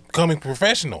 you ain't coming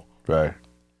professional. right.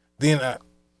 Then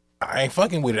I ain't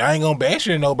fucking with it. I ain't gonna bash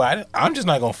it to nobody. I'm just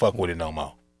not gonna fuck with it no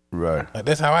more. Right. Like,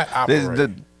 that's how I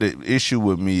operate. The issue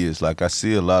with me is like I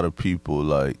see a lot of people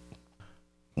like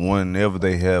whenever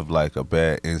they have like a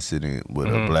bad incident with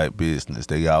a black business,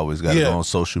 they always got to go on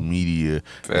social media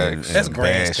and Facts. That's bash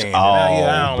grandstanding. all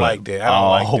I don't black- like that. I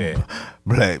don't like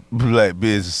that. Black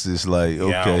businesses. Like okay,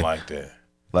 Yeah, I don't like that.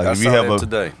 like I if you saw have that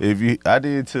a today. I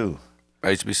did too.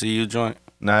 HBCU joint.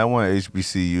 Nah, it wasn't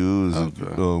HBCU.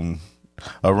 It was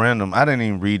a random. I didn't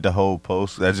even read the whole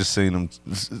post. I just seen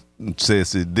them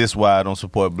says this why I don't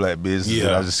support black business. Yeah.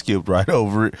 And I just skipped right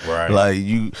over it. Right. Like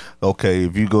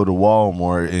if you go to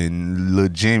Walmart and Lil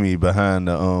Jimmy behind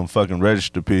the fucking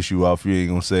register piss you off, you ain't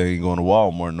gonna say you ain't going to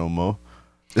Walmart no more.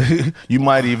 You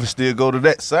might even still go to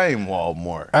that same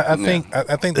Walmart. I think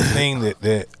the thing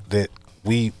that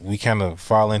we kind of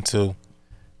fall into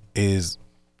is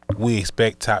we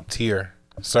expect top tier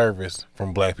service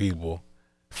from black people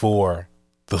for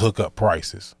the hookup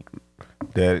prices.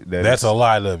 That's a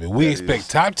lot of it. We expect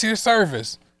top tier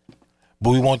service,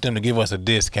 but we want them to give us a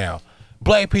discount.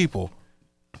 Black people,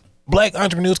 black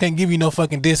entrepreneurs can't give you no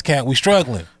fucking discount. We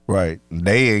struggling. right.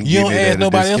 They ain't. You don't giving it ask at a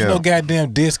nobody else no discount.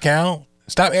 goddamn discount.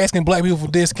 Stop asking black people for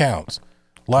discounts.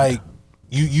 Like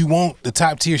you want the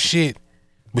top tier shit,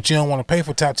 but you don't want to pay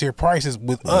for top tier prices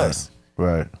with us.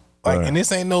 Right. Like, right. and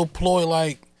this ain't no ploy.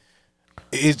 Like,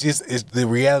 it's the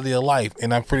reality of life,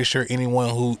 and I'm pretty sure anyone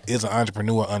who is an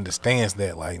entrepreneur understands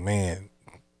that. Like, man,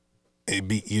 it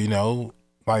be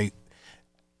like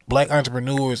black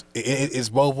entrepreneurs. It's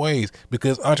both ways,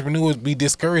 because entrepreneurs be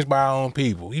discouraged by our own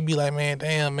people. You be like, man,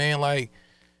 damn, man, like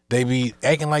they be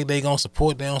acting like they gonna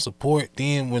support, they don't support.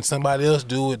 Then when somebody else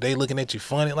do it, they looking at you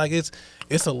funny. Like it's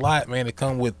a lot, man, to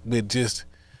come with just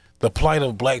the plight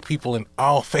of black people in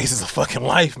all phases of fucking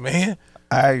life, man.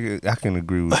 I can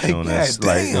agree with you on that.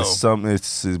 goddamn. Like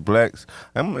it's blacks.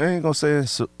 I ain't gonna say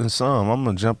it's in some. I'm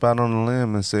gonna jump out on a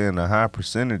limb and say in a high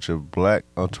percentage of black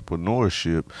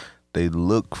entrepreneurship, they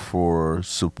look for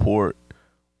support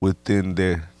within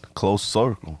their close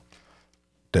circle.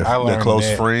 Their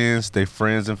close friends, their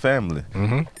friends and family,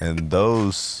 and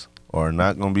those are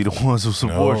not gonna be the ones who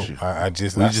support you. I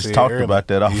just We talked about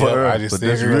that off earlier, I just but said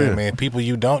that's earlier, real. man. People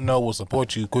you don't know will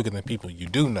support you quicker than people you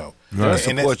do know. They'll And that's-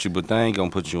 support you, but they ain't gonna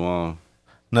put you on.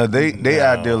 No, they No.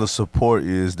 ideal of support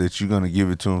is that you're gonna give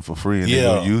it to them for free and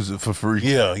they're gonna use it for free.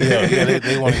 Yeah.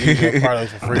 They want to use your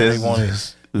product for free. They That's want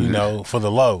just- it, for the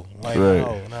low. Like,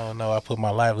 Right. no, I put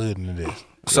my livelihood into this.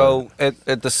 So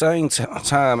at the same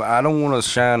time, I don't want to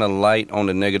shine a light on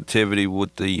the negativity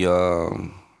with the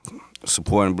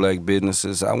supporting black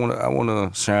businesses. I want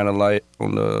to shine a light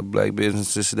on the black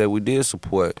businesses that we did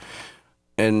support.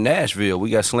 In Nashville, we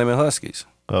got Slim and Huskies,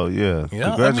 Oh yeah. Yeah,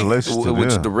 Congratulations to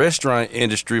which them. the restaurant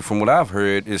industry, from what I've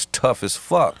heard, is tough as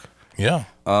fuck.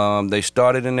 Yeah. They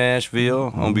started in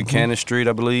Nashville on Buchanan Street,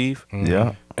 I believe.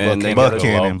 Yeah. And they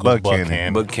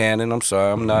Buchanan. I'm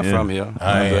sorry, I'm not from here.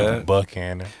 I am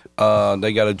Buchanan.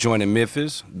 They got a joint in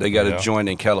Memphis. They got a joint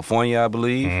in California, I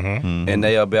believe. And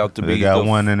they about to be. They got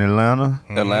one in Atlanta.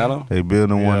 Atlanta. They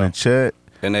building one in Chet.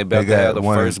 And they about to have the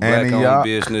first black-owned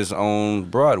business on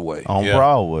Broadway. On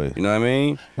Broadway. You know what I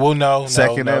mean? Well, no.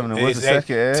 Second Avenue. What's the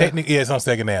Second Ave? Technically, it's on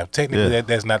Second Ave. Technically,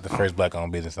 that's not the first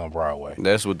black-owned business on Broadway.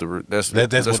 That's what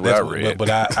I read. But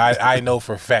I know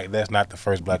for a fact that's not the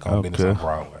first black-owned business on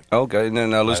Broadway. Okay,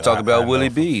 now let's talk about Willie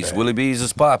B's. Willie B's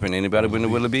is popping. Anybody been to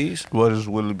Willie B's? What is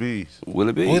Willie B's?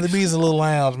 Willie B's. Willie B's is a little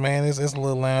lounge, man. It's a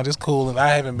little lounge. It's cool. And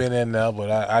I haven't been in there,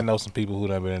 but I know some people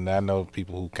who have been in there. I know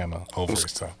people who kind of over it.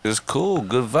 So it's cool.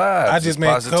 Good vibes.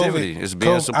 Positivity. It's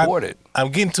being supported.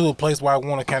 I'm getting to a place where I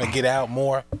want to kind of get out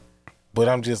more, but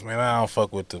I'm just, man, I don't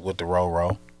fuck with the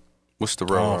row. What's the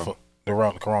row? The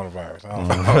coronavirus. I don't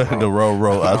fuck with the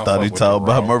row. I thought he talked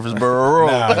about Murfreesboro Road.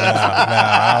 Nah,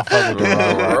 I don't fuck with the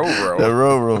row. The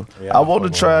row. Yeah, I want to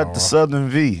try the Southern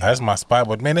V. That's my spot,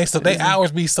 but man, they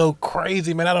hours be so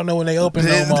crazy, man. I don't know when they open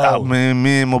no more. Man,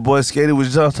 me and my boy Skater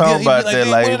was just talking about that.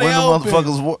 Like, when the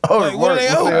motherfuckers work. When they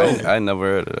open? I never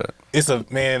heard of that. It's a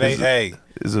man.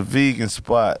 It's a vegan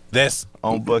spot. That's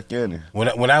on Buchanan. When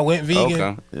I went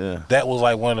vegan, yeah, that was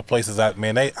like one of the places I've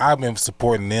been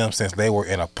supporting them since they were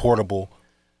in a portable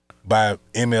by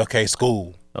MLK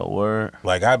school. A word.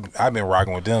 Like I've been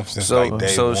rocking with them since like day one.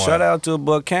 So shout out to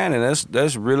Buchanan.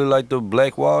 That's really like the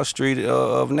Black Wall Street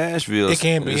of Nashville. It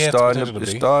can be. It's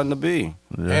starting to be.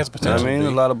 Yeah. It has potential. I mean,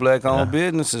 a lot of black-owned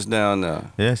businesses down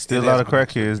there. Yeah, still a lot of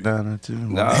crackheads down there too.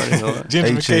 Nah,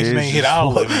 gentrification ain't hit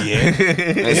all of it yet.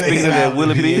 And speaking of that,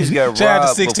 Willie B's got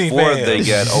robbed before they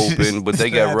got open, but they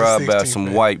got robbed by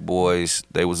some white boys.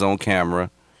 They was on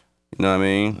camera. You know what I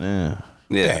mean? Yeah.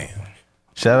 Damn.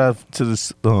 Shout out to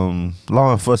the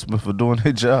law enforcement for doing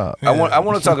their job. I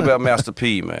want to talk about Master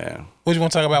P, man. What you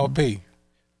want to talk about with P?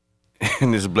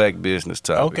 In this black business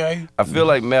topic. Okay. I feel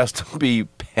like Master P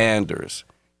panders.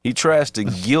 He tries to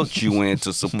guilt you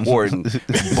into supporting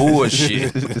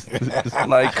bullshit.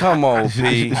 Like, come on,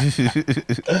 P.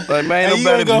 Like, man, I'm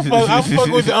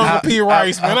fucking with the Uncle P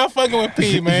Rice, man. I'm fucking with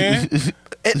P, man.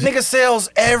 That nigga sells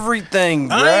everything,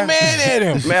 bruh. I ain't mad at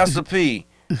him. Master P.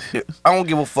 I don't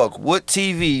give a fuck what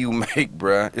TV you make,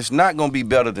 bruh. It's not gonna be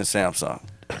better than Samsung.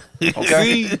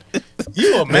 Okay? See,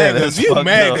 you a MAGA. You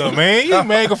MAGA, man. You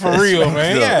MAGA for real,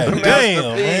 man. Yeah,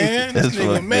 damn, man. This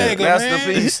nigga MAGA, man.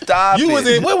 Master P, stop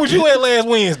it. Where was you at last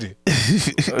Wednesday?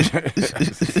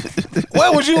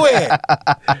 Where was you at?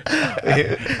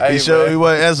 He showed me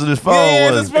what answer his phone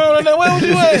was. was. His phone. Where was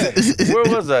you at?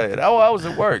 Where was I at? I was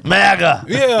at work. MAGA.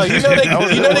 Yeah, you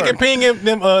know they can ping him.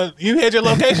 You had your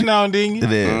location on, didn't you?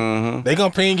 Mm-hmm. They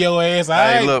gonna ping your ass. All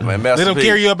right. Hey, look, man. Master Let them P,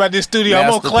 carry you up out this studio. I'm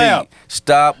gonna clap. P,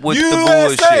 stop with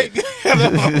USA.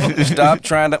 the bullshit. Stop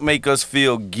trying to make us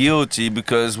feel guilty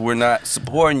because we're not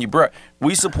supporting you, bro.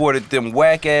 We supported them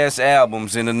whack ass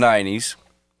albums in the 90s.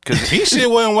 Cause he shit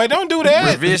wasn't wait. Don't do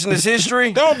that. Revisionist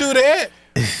history. Don't do that.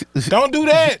 Don't do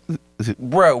that.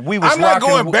 Bro, we was I'm not rocking,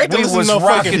 going back to listen to no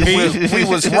fucking beat. We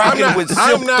was rocking with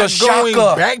I'm not going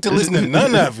Shaka. back to listen to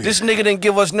none of it. This nigga didn't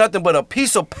give us nothing but a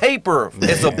piece of paper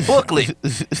as a booklet.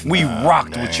 We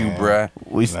rocked with you, bruh.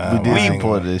 We did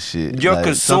support this shit. Your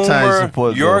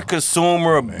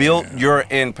consumer built your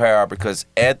empire because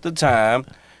at the time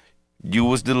you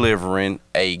was delivering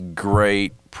a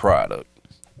great product.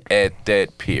 At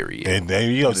that period. And there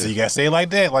you go. So you gotta say it like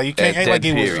that. Like you can't act like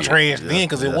it was trash then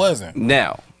because it wasn't.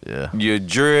 Now, your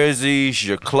jerseys,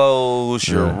 your clothes,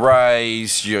 your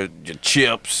rice, your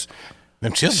chips.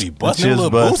 Them chips be busting. Them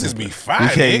little boosters be fire,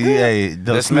 nigga.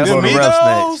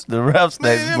 The rap snacks.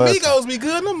 Man, them Migos be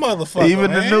good. Them motherfuckers.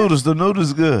 Even the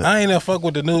noodles good. I ain't never fuck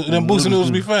with the noodles. Them booster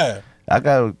noodles be fire. I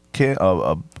got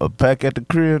a pack at the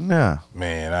crib now.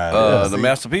 Man, the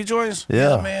Master P joints?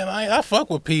 Yeah, man, I fuck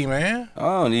with P, man. I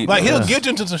don't need he'll get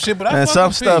you into some shit, but I fuck some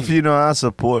with stuff, P. I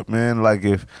support, man. Like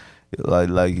if,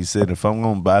 like you said, if I'm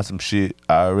gonna buy some shit,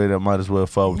 I might as well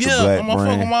fuck with the black I'm gonna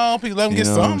fuck with my own people. Let them get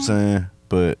something. You know what I'm saying?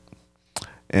 But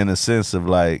in a sense of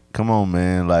like, come on,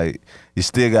 man, like. You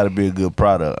still got to be a good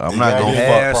product. I'm not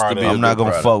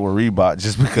gonna fuck with Reebok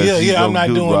just because. I'm not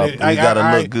doing it. You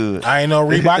gotta look good. I ain't no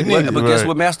Reebok nigga. But guess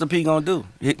what Master P gonna do?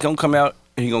 He gonna come out.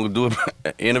 He gonna do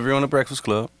an interview on the Breakfast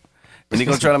Club, and he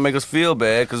gonna try to make us feel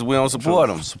bad because we don't support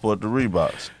him. Support the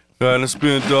Reeboks. Trying to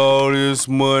spend all this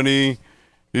money.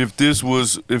 If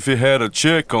it had a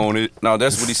check on it. No,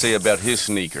 that's what he say about his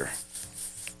sneaker.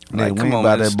 Like, come on,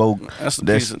 that's ugly as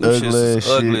shit.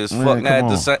 Ugly as fuck.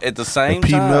 Now, at the same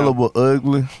P. time, Miller was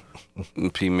ugly.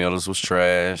 And P. Millers was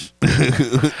trash.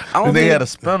 And they had a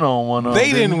spinner on one of them.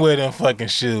 They didn't wear them fucking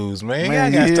shoes, man.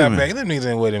 Man, Y'all gotta yeah, stop man. back. Them niggas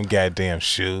didn't wear them goddamn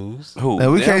shoes. Who?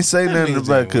 Now, we Them? can't say Them nothing niggas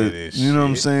about ain't wear cause that you know what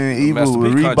I'm shit. saying. Even Master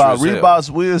with P Reebok, country as hell. Reeboks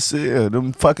will sell.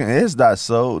 Them fucking S-Dots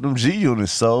sold. Them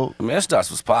G-Units sold. I mean,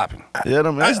 S-Dots was popping. Yeah,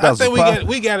 them I S-Dots think was popping.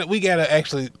 we gotta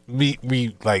actually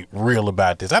be like real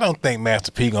about this. I don't think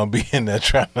Master P gonna be in there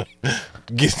trying to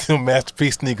get some Master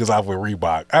P sneakers off with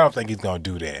Reebok. I don't think he's gonna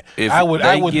do that. If I would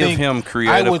give think, him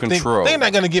creative control. They're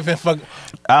not gonna give him fucking.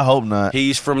 I hope not.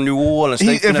 He's from New Orleans.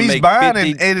 If They finna he's make buying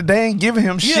 50. it, and they ain't giving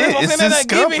him shit. Yeah, that's what I'm It's saying. They're his not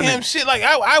giving company. him shit. Like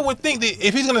I would think that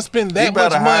if he's gonna spend that He much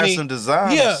better hire money, some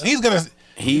designers. yeah, he's gonna.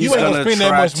 He's you ain't gonna gonna spend that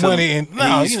try much to- money, and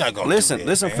no, he's- you're not gonna. listen, do that,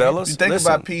 listen, man. fellas. You think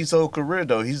listen. about P's whole career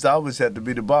though. He's always had to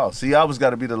be the boss. He always got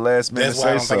to be the last man That's to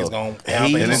why I say don't think it's so.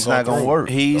 gonna. And it's not gonna work.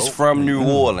 He's from New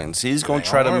Orleans. He's gonna Ain't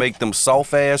try to gonna make them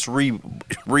soft ass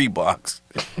Reeboks.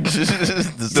 The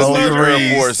Soldier Soldier Air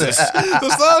Reeds. Forces.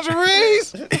 The Soldier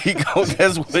Reeds.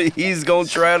 That's what he's gonna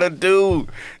try to do.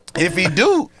 If he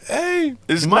do, Hey,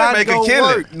 It's He might not make a gonna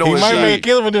killing. work. No, he it's might not. make a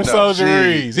killing with them No, Soldier shit.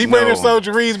 Reeds. He bring them No.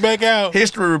 Soldier Reeds back out.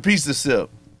 History repeats itself.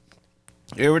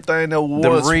 Everything that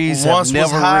was Reeds have once was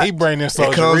never hot, He bring them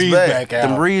Soldier comes Reeds back. back out.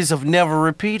 Them Reeds have never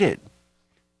repeated.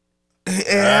 They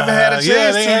haven't had a chance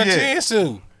Yeah, they to had a yet. chance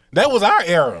to. That was our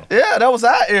era. Yeah, that was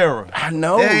our era. I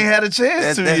know. They ain't had a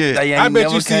chance to yet. They I ain't bet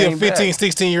never you see a came 15, back.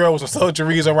 16-year-old with some Soldier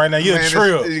Reeds on right now. You'll Man,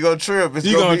 trip. You gonna trip. It's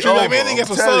You gonna gonna be trip. Like, over. man, they got I'm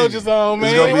some telling you. soldiers on, It's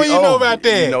man. gonna What be you know over. about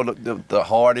that? You know the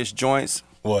hardest joints?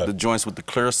 What? The joints with the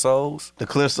clear soles? the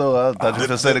clear soul. I thought you were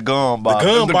gonna say the gum bottom.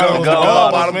 gun The bottoms, the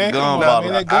gun bottoms, man. Gun Come on,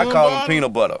 bottom. man. That I gun call them bottom?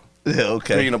 peanut butter. Yeah,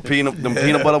 okay. Them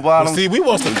peanut butter bottoms. See, we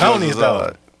was Them Saucony's joints is though.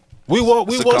 hard. We were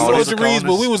Saucony's. Soldier Reeds,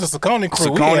 but we was a Saucony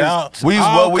crew. We had all, We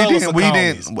all color didn't.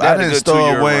 Sauconys. They had I a didn't good start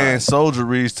 2-year wearing run. Soldier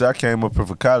Reeds till I came up here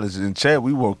for college. In Chad,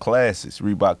 we wore classics,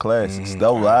 Reebok classics.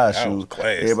 That was our That was shoes.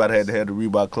 classics. Everybody had to have the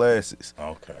Reebok classics.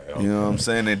 Okay. You know what I'm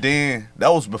saying? And then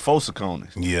that was before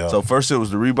Saucony's. Yeah. So first it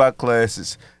was the Reebok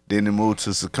classics. Then they moved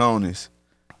to Saucony's.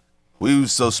 We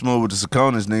was so smooth with the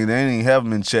Saucony's, nigga. They didn't even have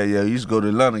them in Chat. Yeah, you used to go to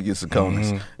Atlanta and get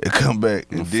Saucony's and come back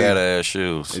and Fat then ass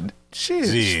shoes. shit,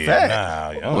 it's Yeah, fat. nah.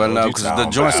 I don't know Well, no, what you because the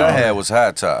talking joints about. I had was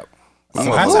high top. Some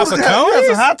Ooh, high top you got some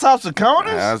Sauconys? high top Saucony's?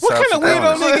 High What top kind of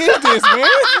weirdo Saucony's. nigga is this, man?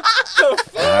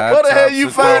 High Where the top hell you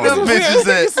find them Saucony's.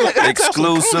 bitches at?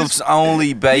 Exclusives only,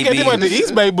 You got baby. them at the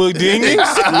East Bay book, didn't you?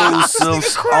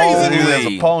 Exclusives Niggas has only.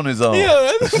 some ponies on.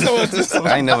 Yeah, some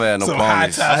I ain't never had no some high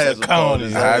ponies. top I had some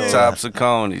Sauconys. High Yeah. top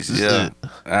Saucony's, yeah.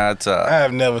 High I top.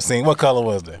 have never seen. What color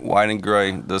was that? White and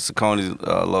gray. The Saucony's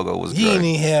logo was You didn't gray.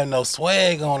 even have no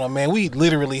swag on them, man. We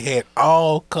literally had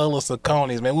all color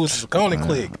Sauconys, man. We was a Saucony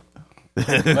clique.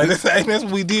 Like that's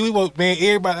what we did. We was, man,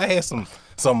 everybody. I had some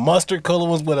mustard color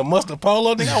ones with a mustard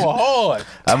polo. Nigga, I was hard.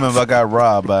 I remember I got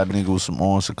robbed by a nigga with some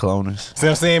orange Saucony's. See what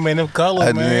I'm saying, man? Them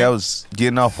colors, man. I was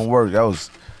getting off from work. I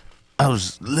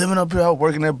was living up here. I was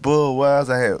working at Budweiser.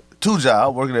 I had 2 jobs. I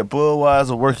was working at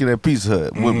Budweiser, working at Pizza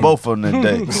Hut with both of them that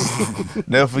day.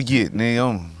 Never forget,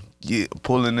 nigga. I'm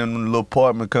pulling in the little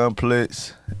apartment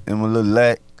complex in my little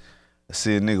lack. I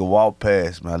see a nigga walk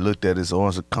past me. I looked at his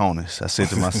orange Saucony's. I said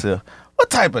to myself, what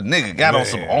type of nigga got on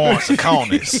some orange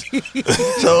Saucony's?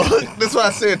 So that's what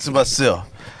I said to myself.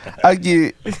 I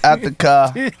get out the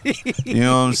car, you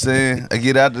know what I'm saying? I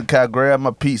get out the car, grab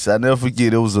my pizza. I never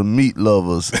forget, it was a Meat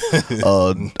Lovers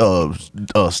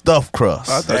stuffed crust.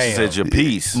 I thought you Damn. said your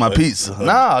piece. My pizza.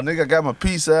 Nah, nigga, I got my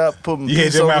pizza out, put my You had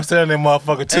pizza your on mouth set on that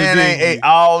motherfucker too, and didn't I ate you?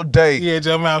 all day. You had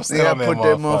your mouth set Nigga, I on that put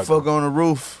that motherfucker. motherfucker on the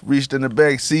roof, reached in the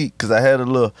back seat, because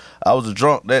I was a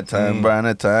drunk that time, Brian.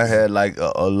 That time I had like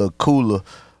a little cooler,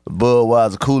 a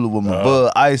Budweiser cooler with my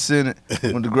Bud Ice in it.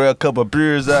 Went to grab a couple of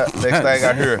beers out. Next thing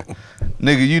I hear,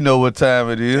 nigga, you know what time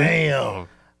it is. Damn.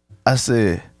 I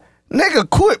said, nigga,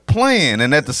 quit playing.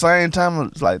 And at the same time, I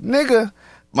was like, nigga,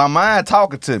 my mind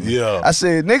talking to me. Yeah. I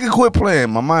said, nigga, quit playing.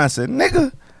 My mind said,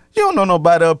 nigga, you don't know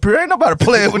nobody up here. Ain't nobody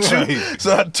playing with you. Right.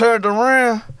 So I turned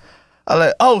around. I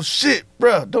like, oh shit,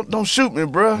 bro, don't shoot me,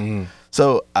 bro.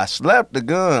 So I slapped the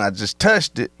gun. I just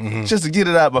touched it just to get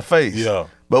it out of my face. Yeah.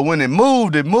 But when it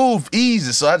moved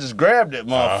easy. So I just grabbed that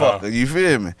motherfucker. You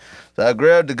feel me? So I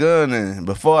grabbed the gun, and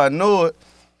before I knew it,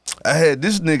 I had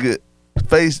this nigga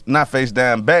not face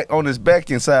down, back on his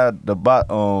back inside the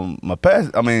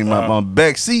my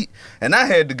back seat, and I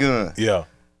had the gun. Yeah.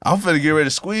 I'm finna get ready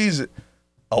to squeeze it.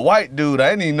 A white dude, I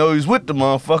didn't even know he was with the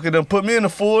motherfucker, done put me in a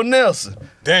full Nelson.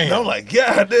 Damn. And I'm like,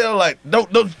 God damn, like,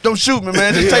 don't shoot me,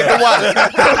 man. Just take the wallet.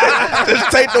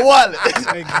 Just take the wallet.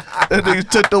 That nigga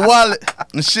took the wallet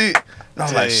and shit. And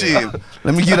I'm like, shit,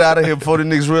 let me get out of here before the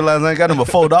niggas realize I ain't got them but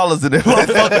 $4 in that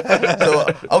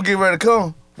motherfucker. So I'll get ready to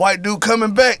come. white dude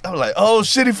coming back. I'm like, oh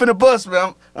shit, he finna bust me.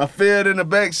 I fell in the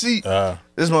back seat.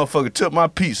 This motherfucker took my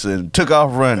pizza and took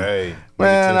off running. Hey,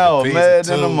 man, I was mad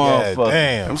than a motherfucker.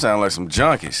 Damn. Them sound like some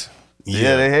junkies.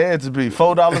 Yeah, they had to be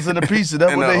 $4 in a pizza.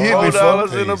 That's what they hit me for.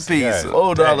 $4 in a pizza.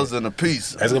 $4 in a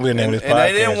pizza. That's gonna be the name of this podcast.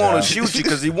 And they didn't want to shoot you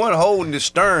because he wasn't holding the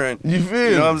stern. You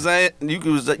feel? You know what I'm saying?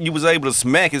 You was able to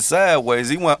smack it sideways.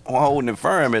 He wasn't holding it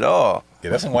firm at all.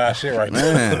 Yeah, that's some wild shit right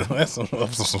there. That's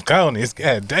some colonies.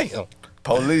 God damn.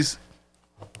 Police.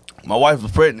 My wife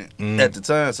was pregnant at the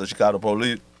time, so she called the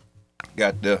police.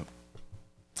 Got there.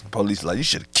 Police like, you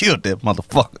should have killed that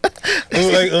motherfucker. It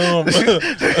was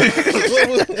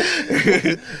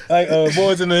like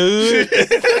Boys in the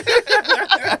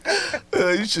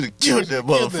Hood. You should have killed that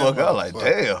motherfucker. I was like,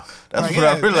 damn. That's when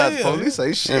I realized police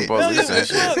ain't shit. Police ain't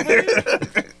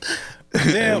shit.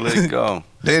 Damn. Let it go.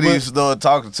 Then he started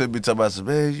talking to me, talking about,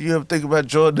 man, you ever think about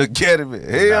joining the academy?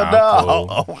 Hell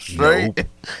no. I'm straight. Nope.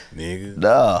 Nigga.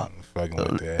 Nah. Fucking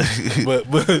with that. but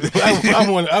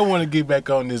I want to get back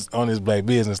on this black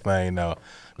business thing now,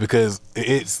 because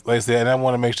it's like I said, and I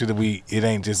want to make sure that it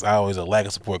ain't just always a lack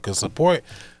of support. Because support,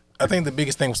 I think the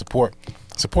biggest thing with support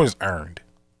is earned.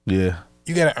 Yeah.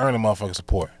 You gotta earn a motherfucking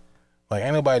support. Like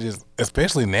ain't nobody just,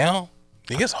 especially now,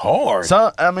 it gets hard.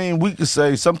 So I mean, we could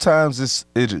say sometimes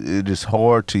it is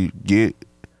hard to get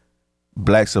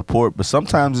black support, but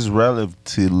sometimes it's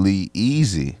relatively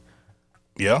easy.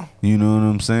 Yeah. You know what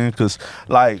I'm saying? Because,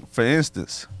 like, for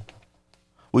instance,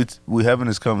 we having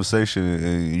this conversation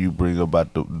and you bring about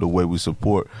the way we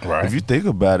support. Right. If you think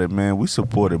about it, man, we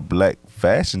supported black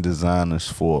fashion designers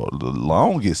for the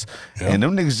longest, and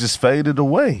them niggas just faded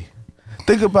away.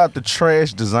 Think about the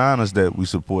trash designers that we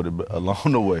supported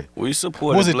along the way. We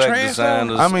supported black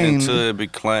designers until it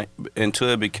became.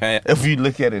 If you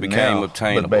look at it now,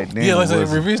 obtainable. But back then, Yeah, it's a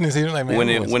revisionist here. Like,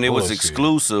 man, when it was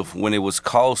exclusive, when it was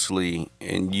costly,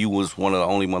 and you was one of the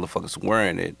only motherfuckers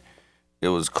wearing it, it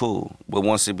was cool. But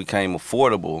once it became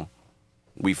affordable,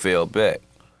 we fell back.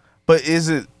 But is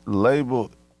it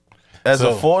labeled as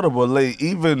affordable? Like,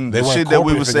 even the shit that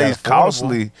we would say is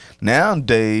costly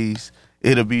nowadays,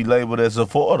 it'll be labeled as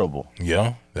affordable.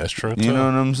 Yeah, that's true too. You know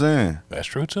what I'm saying? That's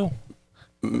true too.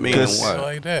 Meaning what?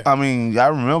 Like that. I mean, I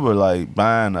remember like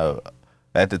buying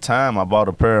at the time I bought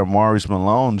a pair of Maurice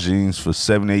Malone jeans for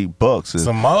 $78.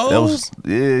 Some Mo's? That was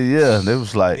yeah. They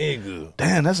was like,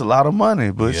 damn, that's a lot of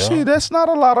money. But shit, that's not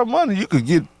a lot of money. You could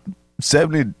get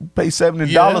pay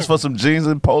 $70 for some jeans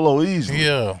and polo easily.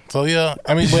 Yeah. So yeah,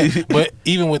 I mean, but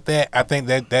even with that, I think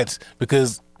that's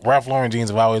because Ralph Lauren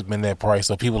jeans have always been that price.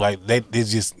 So people like that.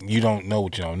 It's just you don't know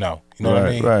what you don't know. You know what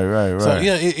I mean? Right. So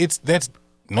yeah, that's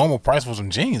normal price for some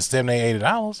jeans, $70,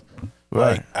 $80.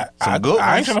 Right. Like,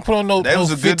 I ain't trying to put on no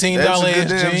 $15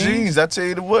 ass jeans. I tell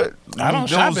you what. I don't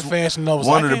shop at Fashion Nova.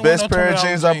 One of the best pair of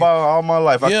jeans I bought all my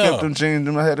life. I kept them jeans.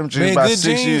 I had them jeans about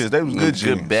 6 years. They was good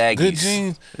jeans. Good baggies. Good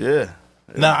jeans. Yeah.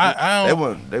 Now I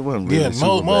don't. They wasn't really. Yeah,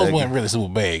 super Mo's baggy. wasn't really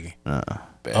super baggy.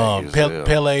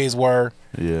 Pelés were.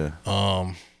 Yeah.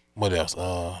 What else?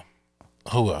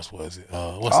 Who else was it?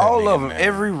 What's all that of them. name?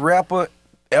 Every rapper,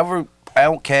 every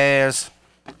Outkast,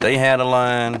 they had a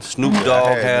line. Snoop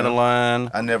Dogg had a line.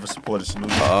 I never supported Snoop.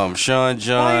 Sean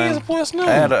John. Why you support Snoop?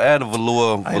 I had a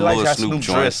velour I like how Snoop Snoop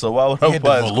joint. dressed, so why would I You had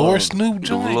buy the his velour clothes? Snoop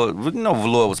joint.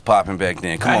 Velour was popping back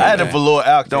then. Come on, I had man. a velour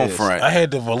Outkast. Don't front. I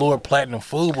had the velour platinum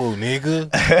FUBU, nigga.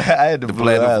 I had the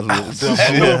velour platinum- The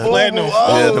velour platinum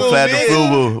Yeah, the FUBU. platinum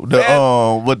FUBU.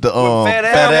 The with the Fat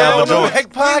Fat Albert Albert on the joint.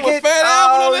 back pocket. Fat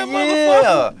Albert on that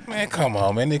Oh, yeah. Man, come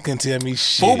on, man. They couldn't tell me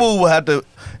shit. FUBU would have to,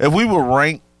 if we would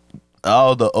rank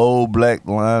all the old black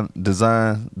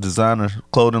designer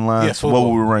clothing lines, Yeah, what FUBU.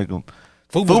 would we rank them?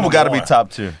 FUBU's FUBU got to number be one.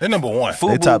 top tier. They're number one.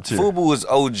 They top tier. FUBU is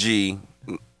OG.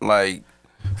 Like,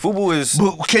 FUBU is.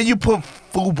 But can you put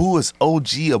FUBU as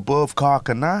OG above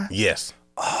Carcanine? Yes.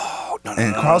 No,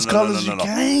 And cross colors, you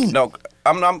can't. No,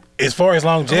 I'm. As far as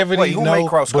longevity, Wait, who no, made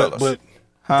cross but, colors?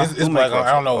 But it's Who made black. cross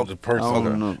I don't know colors? the person. I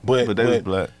don't know, But they was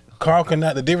black. Carl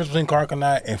Canot, the difference between Carl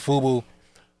Canot and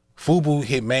FUBU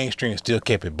hit mainstream and still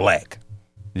kept it black.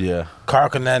 Yeah. Carl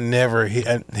Canot never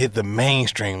hit the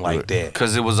mainstream like that.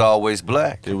 Because it was always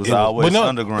black. It was always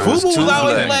underground. FUBU was too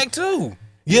always black. black too.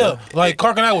 Yeah, like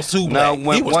Carl Canot was too Now,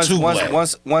 black. He was too black.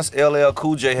 once LL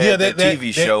Cool J had that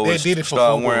TV show, they and did it for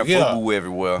started FUBU, wearing yeah. FUBU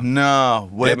everywhere. No,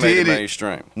 what That made did it it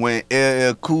mainstream. when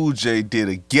LL Cool J did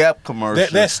a Gap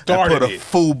commercial That started and put a it.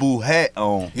 FUBU hat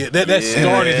on. Yeah, that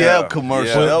started Yeah. it. Gap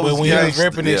commercial. Yeah. That But was when he was gangster.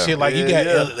 repping that Yeah. shit, like you got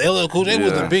LL Cool J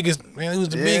was the Yeah. biggest. Man, he was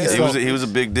the biggest. He was a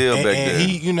big deal and, back and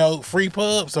then. he, free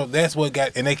pub. So that's what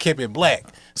got, and they kept it black.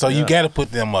 So you got to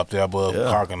put them up there above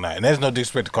Carl Canot. And there's no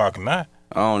disrespect to Carl Canot.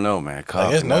 I don't know, man.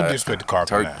 There's no disrespect to Carl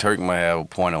Canot. Turk might have a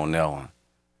point on that one.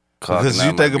 Because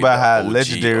you think about how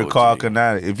legendary Karl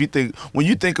Kani. If you think when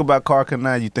you think about Karl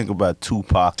Kani, you think about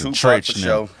Tupac and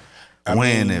Treach and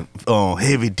winning,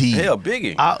 Heavy D. Hell,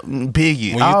 Biggie.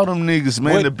 Biggie. All them niggas,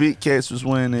 man, the big cats was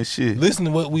winning that shit. Listen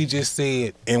to what we just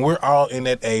said, and we're all in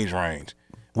that age range.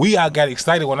 We all got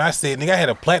excited when I said, nigga, I had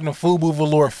a platinum FUBU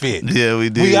velour fit. Yeah, we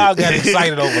did. We all got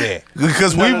excited over that.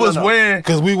 Because we was wearing.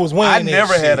 Because we was wearing I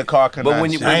never had a Karl Kani. But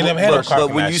when you, I ain't never had a Karl Kani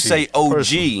but when you say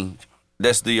OG,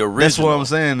 that's the original. That's what I'm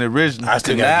saying, the original.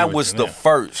 Kani was the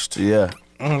first. Yeah.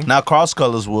 Now Cross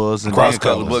Colors was. And Cross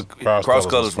Colors. Cross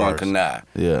Colors won Kani.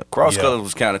 Yeah. Cross Colors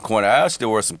was kind of corny. I still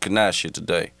wear some Kani shit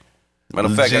today. Matter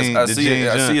of fact, I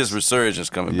see his resurgence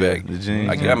coming back.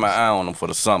 I got my eye on him for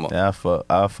the summer. Yeah,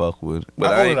 I fuck with it.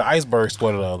 But I ordered an iceberg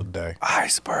sweater the other day.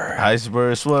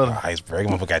 Iceberg sweater. Iceberg.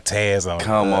 Motherfucker got Taz on it.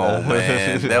 Come on,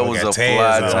 man. That was a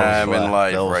fly time in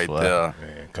life right there.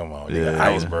 Man, come on. Yeah.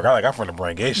 Iceberg. I'm finna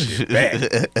bring that shit back.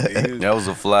 That was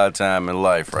a fly time in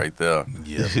life right there.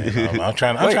 Yeah, man. I'm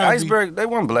trying Wait, Iceberg, they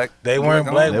weren't black. They weren't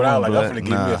black, but I was like, I'm finna give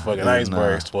me a fucking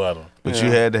iceberg sweater. But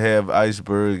you had to have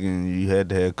Iceberg and you had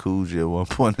to have Coogee at one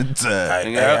point in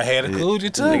time. I had a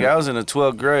Coogee too. Nigga, I was in the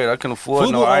 12th grade. I couldn't afford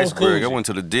no Iceberg. I went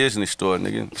to the Disney store,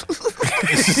 nigga.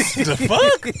 The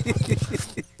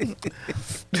fuck?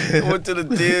 I went to the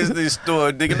Disney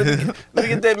store, nigga. Let me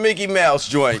get that Mickey Mouse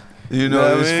joint. You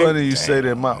know it's funny you say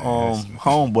that. My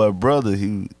homeboy brother,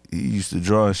 he used to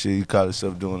draw and shit. He caught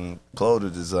himself doing clothing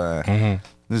design. Mm-hmm.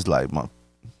 This is like my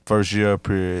first year up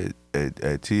here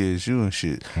at TSU and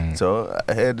shit. Mm-hmm. So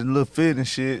I had the little fit and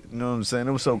shit. You know what I'm saying?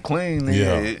 It was so clean.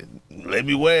 Yeah. Let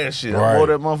me wear that shit. Right. I wore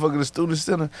that motherfucker to the student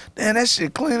center. Damn, that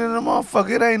shit clean in the motherfucker.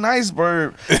 It ain't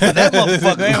Iceberg. But that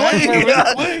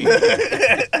motherfucker clean.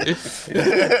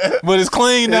 But it's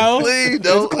clean though. It's clean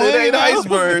though. It ain't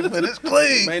Iceberg, but it's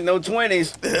clean. Ain't no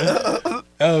 20s.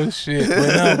 Oh shit. But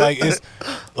no, like it's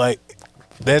like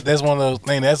that's one of those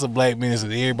things. That's a black business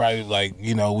that everybody like,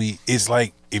 you know, it's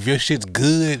like if your shit's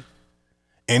good,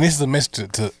 and this is a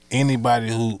message to anybody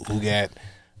who got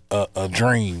a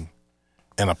dream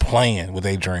and a plan with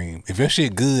their dream. If your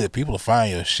shit good, people will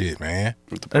find your shit, man.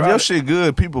 If your shit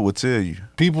good, people will tell you.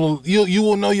 People, you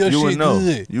will know your shit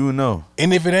good. You will know.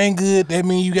 And if it ain't good, that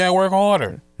means you gotta work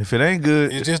harder. If it ain't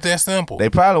good, It's just that simple. they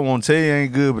probably won't tell you it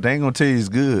ain't good, but they ain't gonna tell you it's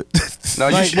good. No,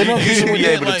 you Like, should but no, be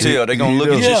able to like- tell. They gonna look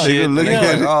at Yeah, your shit. look They at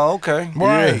like, it. oh, okay. Right.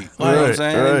 Yeah. You know what I'm Right,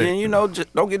 saying? right. And then, you know,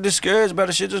 just don't get discouraged about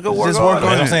the shit. Just go work Just hard. work That's on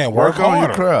what I'm it. saying. Work on your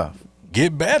harder. craft.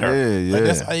 Get better. Yeah, Like,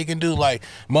 that's yeah. how you can do. Like,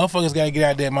 motherfuckers gotta get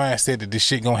out that mindset that this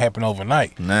shit gonna happen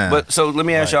overnight. Nah. But so let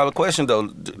me ask y'all a question though,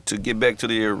 to get back to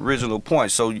the original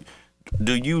point. So,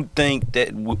 do you think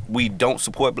that we don't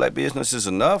support black businesses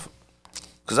enough?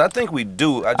 Because I think we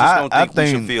do. I just don't think we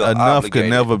should feel enough obligated. can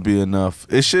never be enough.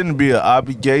 It shouldn't be an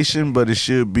obligation, but it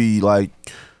should be like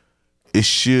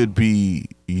your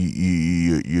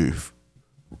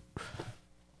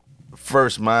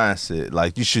first mindset.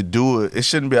 Like you should do it. It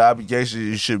shouldn't be an obligation.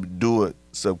 You should do it.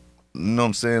 So you know what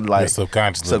I'm saying? Like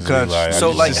subconsciously. Subconscious.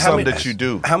 So, like, it's how something many- that you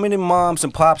do. How many moms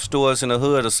and pop stores in the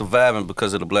hood are surviving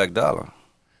because of the black dollar?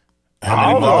 How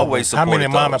I've many, always how many supported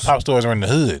mom and those. pop stores are in the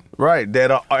hood? Right, that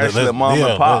are actually Let's- mom yeah,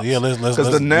 and pops. yeah, let's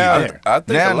Because be now, fair. I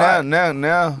think a lot. now,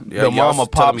 Yeah, the y'all mom and telling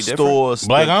pop me different? stores,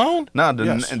 Black owned? Now,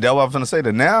 Yes. that's what I'm finna say.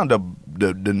 That now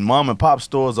the mom and pop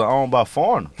stores are owned by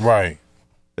foreigners. Right.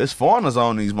 It's foreigners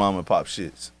on these mom and pop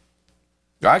shits.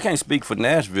 I can't speak for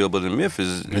Nashville, but in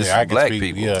Memphis, it's Yeah, I can black speak,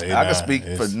 people. Yeah, I can speak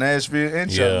for Nashville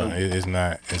and Yeah,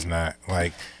 Chattanooga. it's not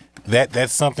like that.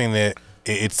 That's something that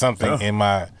it's something in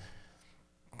my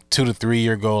 2 to 3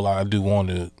 year goal. I do want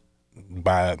to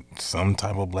buy some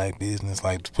type of black business,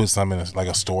 like to put something in like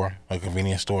a store, like a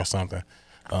convenience store or something.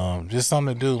 Just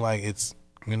something to do. Like it's,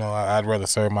 you know, I'd rather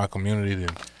serve my community than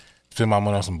spend my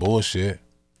money on some bullshit.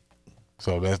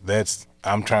 So that's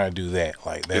I'm trying to do that.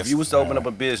 Like that's, If you was to open up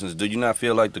a business, do you not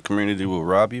feel like the community will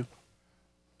rob you?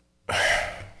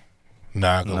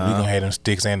 Nah, we gonna have them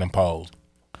sticks and them poles.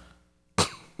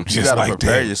 You Just gotta like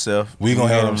prepare that. yourself. We You gonna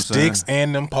know have what them I'm saying? sticks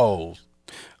and them poles.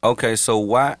 Okay,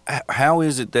 so how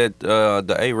is it that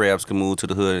the Arabs can move to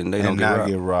the hood and they don't and get not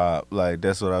robbed? get robbed. Like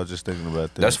that's what I was just thinking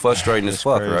about. That's frustrating as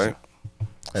fuck, crazy. right?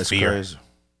 That's Fear. crazy.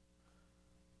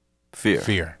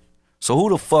 Fear. So who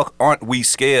the fuck aren't we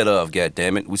scared of,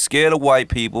 goddammit? We scared of white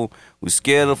people. We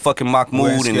scared of fucking We Mahmoud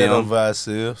ain't and scared them. of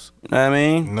ourselves. You know what I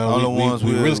mean? No, Only we ones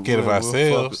really scared of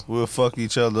ourselves. We'll fuck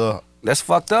each other up. That's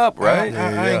fucked up, right?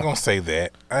 I ain't gonna say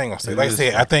that. I ain't gonna say. Like I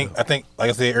said, I think like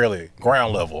I said earlier,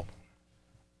 ground level.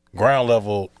 Ground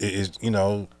level is, you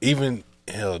know, even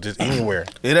hell, just anywhere.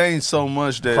 It ain't so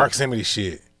much that Proximity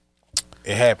shit.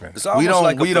 It happens. It's almost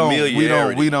like a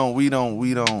familiarity. we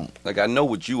don't. Like I know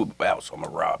what you about, so I'm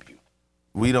gonna rob you.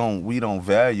 we don't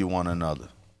value one another.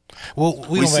 Well,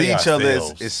 We don't see value each other as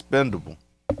ourselves. expendable.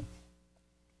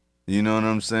 You know what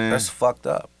I'm saying? That's fucked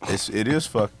up. It is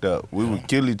fucked up. We would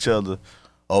kill each other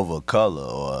over color,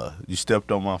 or you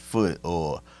stepped on my foot,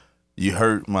 or you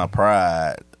hurt my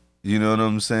pride. You know what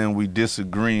I'm saying? We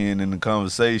disagreeing in the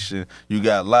conversation. You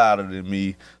got louder than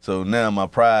me, so now my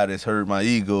pride is hurt, my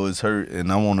ego is hurt,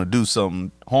 and I want to do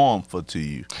something harmful to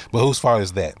you. But whose fault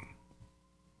is that?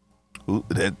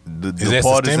 The that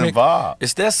parties systemic? involved.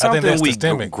 Is that I think something that's we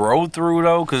systemic. grow through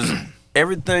though? Because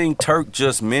everything Turk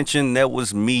just mentioned, that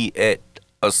was me at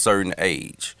a certain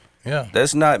age. Yeah.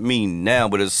 That's not me now,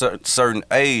 but at a certain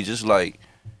age, it's like,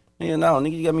 yeah, no,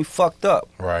 nigga, you got me fucked up.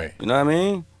 Right. You know what I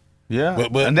mean? Yeah,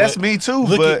 But- and that's but me too.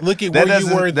 look but at- look at that where you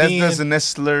doesn't- were that then, doesn't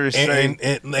necessarily say.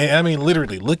 And I mean,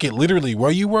 literally, look at literally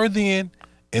where you were then,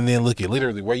 and then look at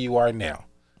literally where you are now.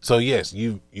 So yes,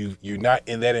 you're not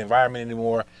in that environment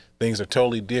anymore. Things are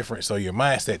totally different. So your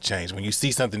mindset changed. When you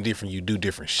see something different, you do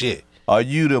different shit. Are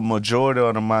you the majority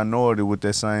or the minority with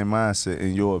that same mindset,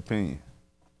 in your opinion?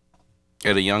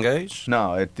 At a young age?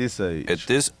 No, at this age.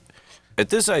 At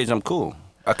this age, I'm cool.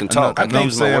 I can I talk. know- I I know can I'm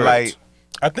use my saying, words. like,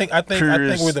 I think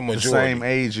we're the majority. same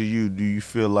age as you. Do you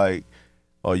feel like,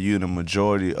 are you the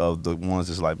majority of the ones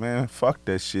that's like, man, fuck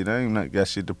that shit. I ain't not got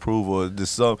shit to prove. Or there's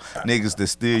some niggas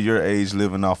that's still your age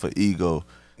living off of ego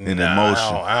and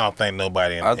emotion. I don't think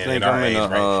nobody in, I in think our I'm in age a,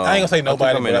 range. I ain't gonna say I think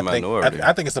nobody, I'm in but a I think minority.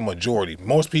 I think it's a majority.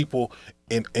 Most people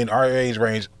in our age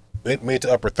range, mid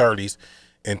to upper 30s,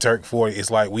 and Turk 40, it's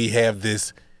like we have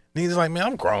this. Niggas like, man,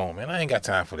 I'm grown, man. I ain't got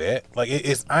time for that. Like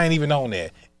it's I ain't even on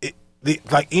that.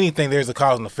 Like anything, there's a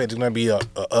cause and effect. There's gonna be a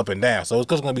up and down. So it's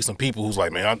gonna be some people who's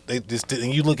like, man,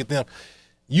 and you look at them.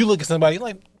 You look at somebody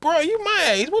like, bro, you my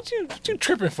age. What you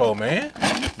tripping for, man?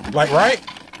 Like, right?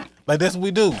 Like that's what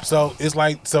we do. So it's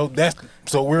like, so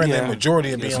we're in that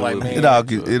majority of being like, man.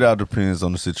 It all depends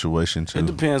on the situation too. It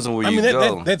depends on where I you mean,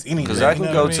 go. that's anything. Because I can you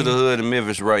know go what I to the mean? hood in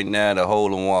Memphis right now, the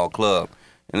Hole in Wall Club,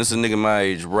 and it's a nigga my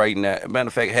age right now. Matter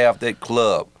of fact, half that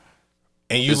club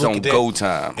And you is look on at that, go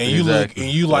time. and you look, and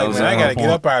you like, man, I gotta get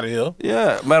up out of here.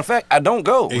 Yeah, matter of fact, I don't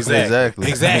go. Exactly.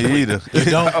 Me either. You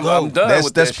don't I'm go. done That's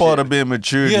with that's that part shit. of being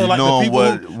mature. Yeah, like the knowing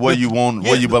people where you want,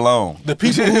 where you belong. The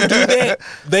people who do that,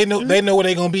 they know where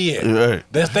they gonna be at. Right.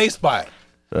 That's their spot.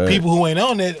 Right. People who ain't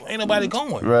on that, ain't nobody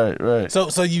going. Right. So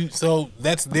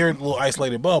that's their little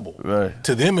isolated bubble. Right.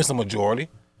 To them, it's a majority.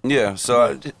 Yeah,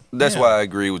 so that's why I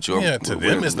agree with you. Yeah, to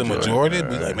them, it's the majority.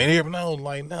 Be like, man, they ever know,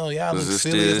 like, no, y'all look There's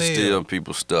silly as hell. still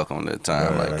people stuck on that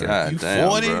time. Like, God You damn,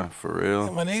 40? bro, for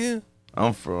real. My nigga.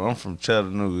 I'm from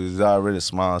Chattanooga. It's already a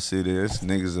small city. There's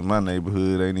niggas in my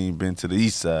neighborhood ain't even been to the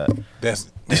east side. That's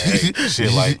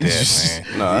shit like that,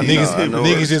 man. No, I know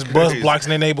Niggas it. just bust blocks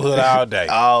in their neighborhood all day.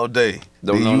 All day.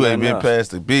 Don't know You nothing ain't been else.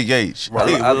 past the big H.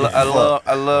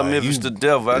 I love Memphis you- to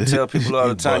death. I tell people all the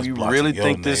you time, bust you blocks really in your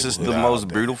think this is the neighborhood all most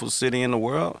day. beautiful city in the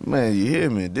world? Man, you hear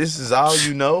me? This is all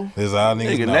you know? That's all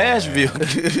niggas Nigga, know, Nashville.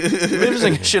 Memphis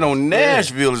ain't shit on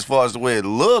Nashville as far as the way it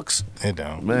looks. Man. It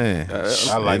don't. Man,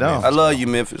 I like I Memphis. love you,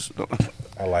 Memphis.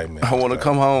 I like Memphis. I want to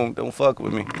come home. Don't fuck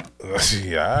with me.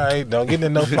 Yeah, all right. Don't get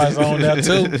in no fight zone there,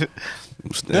 too.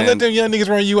 Don't Stand- let them young niggas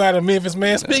run you out of Memphis,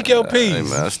 man. Speak your piece. Hey,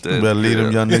 man, I stay you better leave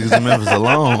them young niggas in Memphis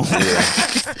alone.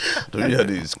 Them young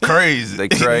niggas crazy. They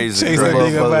crazy. Chase crazy. that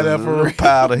nigga up out there for real.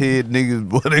 Powder head niggas,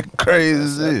 boy, they crazy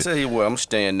as I shit. tell you what, I'm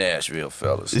staying Nashville,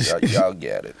 fellas. Y'all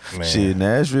get it. Man. Shit,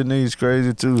 Nashville niggas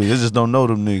crazy too. They just don't know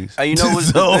them niggas. Hey, you know what's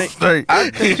So the thing? straight.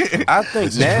 I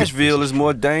think Nashville is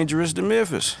more dangerous than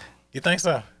Memphis. You think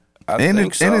so? I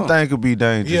think so. Anything could be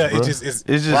dangerous. Yeah, bro.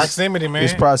 it's proximity, man.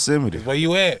 It's proximity. Where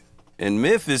you at? In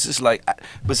Memphis, it's like,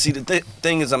 but see, the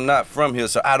thing is, I'm not from here,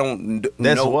 so I don't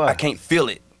That's know. why. I can't feel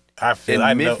it. I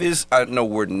know. Memphis, I know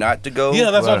where not to go.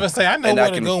 Yeah, that's what I'm saying. I know and where I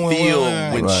to can go feel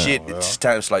when when Right. shit. It's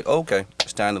time. It's like, okay,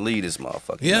 it's time to leave this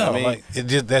motherfucker. You Yeah, know what I mean? like it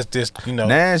just that's just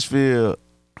Nashville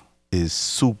is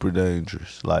super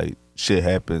dangerous. Like shit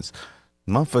happens.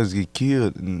 Motherfuckers get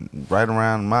killed right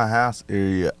around my house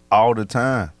area all the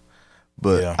time.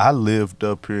 But Yeah. I lived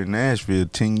up here in Nashville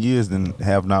 10 years and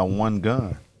have not one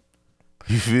gun.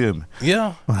 You feel me?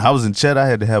 Yeah. When I was in Chet, I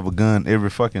had to have a gun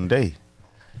every fucking day.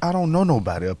 I don't know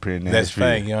nobody up here in Nashville. That's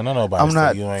fake. You don't know nobody. I'm so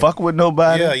not you ain't, fucking with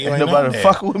nobody. Yeah, you ain't nobody on that.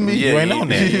 fucking with me. Yeah, you ain't on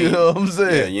that. You know what I'm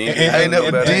saying? Yeah, you ain't- I ain't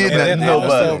never did nothing to that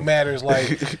also nobody. matters.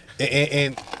 Like,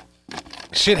 and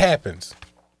shit happens.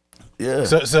 Yeah.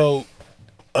 So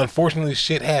unfortunately,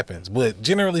 shit happens. But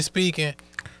generally speaking,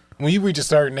 when you reach a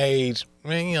certain age,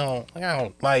 man, you know, like, I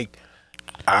don't like.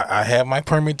 I have my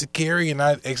permit to carry, and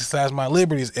I exercise my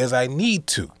liberties as I need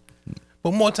to.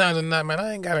 But more times than not, man,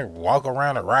 I ain't gotta walk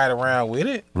around and ride around with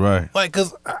it. Right. Like,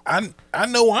 cause I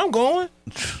know where I'm going.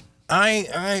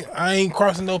 I ain't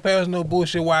crossing no paths, no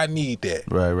bullshit. Why I need that?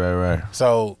 Right.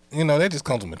 So that just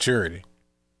comes with maturity.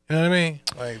 You know what I mean?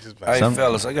 Like, just Hey,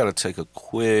 fellas, I gotta take a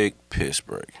quick piss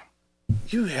break.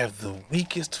 you have the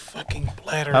weakest fucking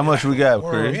bladder. How much we got, in the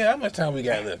world. Chris? Yeah, how much time we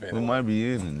got left? We might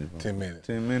be in it. 10 minutes.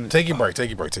 10 minutes. Take your break. 2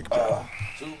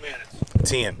 minutes.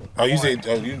 10. Oh, you said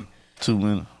 2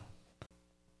 minutes.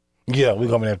 Yeah, we're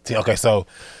gonna have 10. Okay, so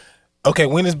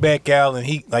when is back out and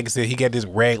he, like I said, he got this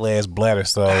ragla ass bladder.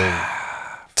 So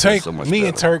Turk, so much me better.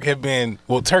 and Turk have been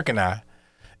Turk and I,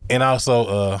 and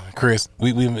also Chris,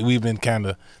 we've been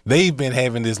they've been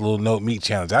having this little no meat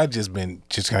challenge. I just been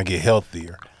trying to get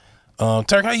healthier.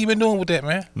 Turk, how you been doing with that,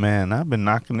 man? Man, I've been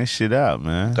knocking this shit out,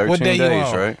 man. 13 What day you days,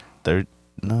 on? right?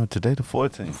 No, today the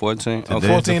 14th. 14? Today's Okay.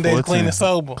 14 the days clean and 14th.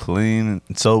 sober. Clean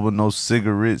and sober, no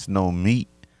cigarettes, no meat,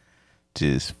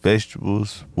 just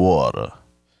vegetables, water.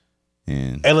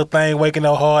 And Everything waking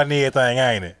up hard and everything,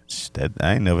 ain't it? that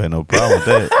I ain't never had no problem with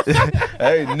that.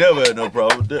 I ain't never had no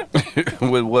problem with that.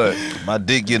 With what? My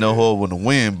dick get no hard when the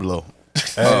wind blow.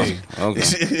 Hey, Okay.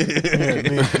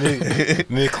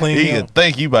 nigga clean He up. can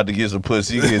think you about to get some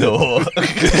pussy, you get no hard.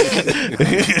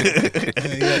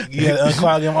 You gotta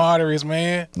unclog them arteries,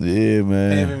 man. Yeah, Have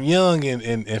man. him young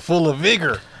and full of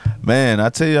vigor. Man, I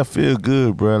tell you, I feel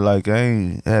good, bro. Like, I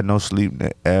ain't had no sleep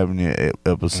apnea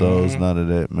episodes, none of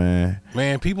that, man.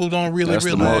 Man, people don't really That's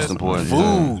the realize most important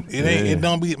food. thing. It ain't. Yeah. It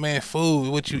don't be food.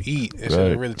 What you eat. It Right.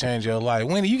 should really change your life.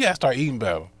 When you gotta start eating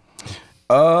better.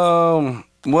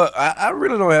 Well, I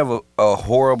really don't have a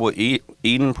horrible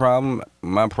eating problem.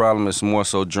 My problem is more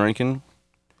so drinking.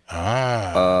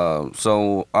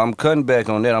 So I'm cutting back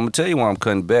on that. I'm gonna tell you why I'm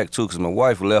cutting back too, because my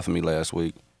wife left me last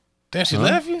week. Damn, she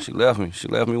left you. She left me. She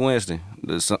left me Wednesday.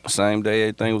 The same day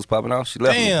everything was popping off. She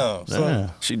left me. Damn. So, Damn.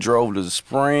 She drove to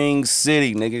Spring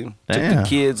City, nigga. Took Damn. the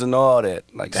kids and all that.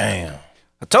 Like, damn.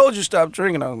 I told you stop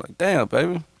drinking. I was like, damn,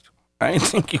 baby. I ain't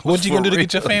think you was What you gonna for do to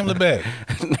get your real. family back?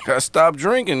 I stopped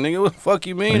drinking, nigga. What the fuck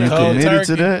you mean? You Cold committed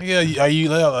to turkey? that? Yeah. Are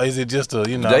you? Is it just a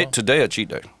Today a cheat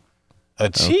day. a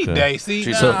cheat Okay. day? See,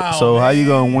 So- So how you man.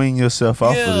 gonna wean yourself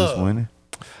off of this, Yeah. Winnie?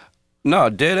 No,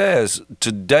 dead ass.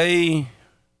 Today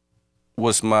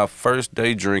was my first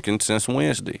day drinking since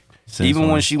Wednesday. Since Even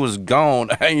when when? she was gone,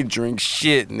 I ain't drink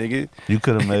shit, nigga. You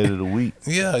could have made it a week.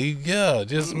 Yeah.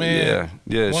 Just man.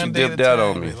 Yeah. She one day at dipped a out time.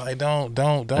 on me. Like don't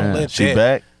Yeah. let She that.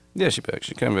 back? Yeah, she back.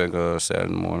 She came back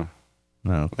Saturday morning.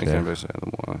 No, They came okay. back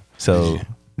Saturday morning. So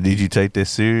did you take that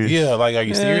serious? Yeah. Like, are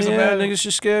you serious yeah, about it? nigga, she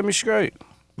scared me straight.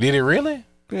 Did it really?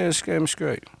 Yeah, it scared me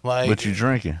straight. Like, But you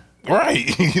drinking. right?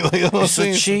 Like, you know what I'm It's a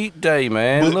saying? cheat day,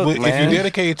 man. But, Look, but man. if you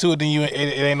dedicated to it, then it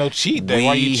ain't no cheat day.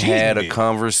 Why you we cheating? had a then?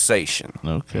 conversation,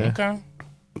 Okay. Okay.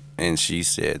 and she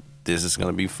said, this is going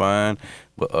to be fine.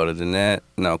 But other than that,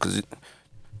 no, because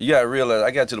you got to realize,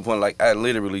 I got to the point, like, I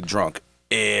literally drunk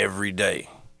every day.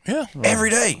 Yeah.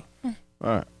 Every day. All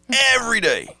right. Every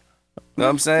day. You know what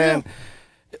I'm saying?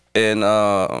 And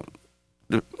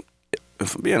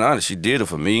if I'm being honest, she did it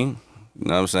for me. You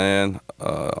know what I'm saying?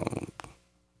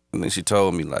 And then she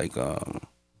told me, like, I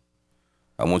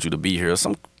want you to be here.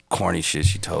 Some corny shit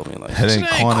she told me. Like, That ain't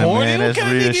Shit ain't corny, corny. man. What That's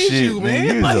kind of real nigga is shit, you, man.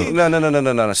 man? You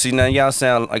Like- no. See, now y'all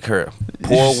sound like her.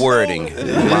 Poor wording.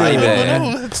 My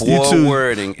bad. You Poor too-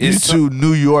 wording. You It's two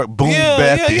New York boom Yeah,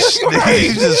 Baptist. yeah, right.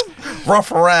 You just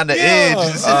rough around the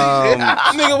edges.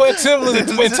 Nigga wear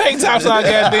Timberlands and tank tops all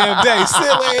goddamn day. Silly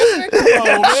ass. Come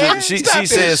on, man. she Stop that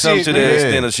said something shit, to the man.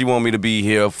 extent of she want me to be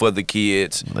here for the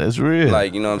kids. That's real.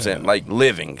 Like, you know what I'm saying? Like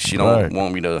living. She don't Right.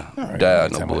 want me to Right, die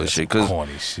man, no tell me bullshit. that's some 'Cause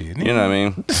corny shit. you know what I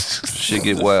mean? Shit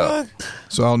get wild.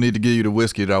 So I don't need to give you the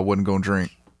whiskey that I wasn't gonna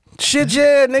drink. Shit,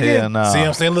 yeah, nigga. Hell nah. See what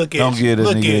I'm saying? Look at Don't you. get a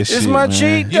Look nigga at that It's shit, my man.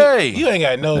 cheat you. day. You ain't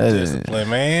got no That is- discipline,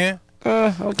 man. Can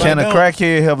a don't-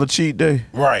 crackhead have a cheat day?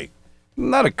 Right.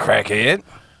 Not a crackhead.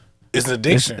 It's an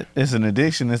addiction. It's an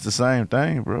addiction. It's the same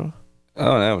thing, bro. I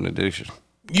don't have an addiction.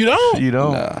 You don't. You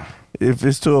don't. Nah. If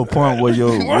it's to a point where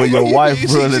your Right. wife She-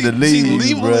 willing she- to she leave,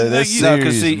 leave bro, her, that's like, No, serious,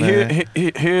 cause see, man.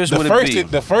 here's The what first, it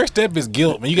be. the first step is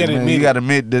guilt, man. You gotta Man, admit you it. gotta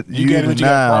admit that You gotta you admit you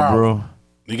got a now, problem. bro.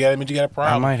 You gotta admit you got a I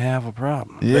problem. might have a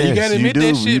problem. Yes, you gotta admit do.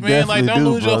 that shit, You man. Like, definitely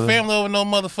don't lose your brother. family over no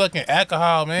motherfucking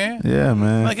alcohol, man. Yeah,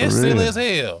 man. Like, for it's real. silly as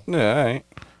hell. Yeah, I ain't.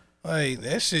 Like,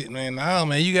 that shit, man. Nah,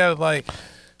 man. You gotta, like,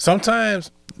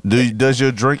 sometimes, Does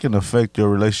your drinking affect your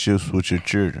relationships with your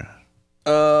children?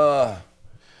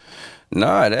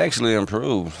 Nah, it actually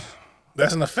improved.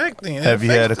 that's an effect then. It Have you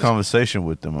had a affects- conversation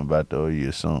with them about that, or you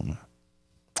assuming?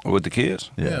 With the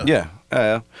kids? Yeah. Yeah, I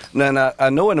have. Now, I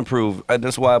know it improved.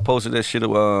 That's why I posted that shit.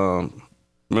 Remember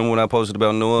when I posted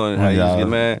about Noah and how he used to get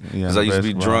mad? Yeah, Because I used to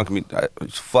be basketball. drunk. I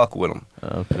used to fuck with him.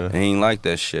 Okay. And he ain't like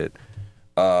that shit.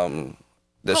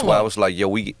 That's why I was like, yo,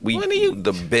 we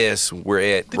the best we're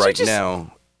at right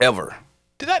now ever.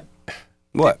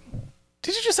 What?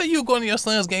 Did you just say you were going to your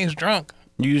son's games drunk?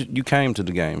 You came to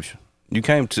the games. You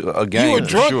came to a game. You were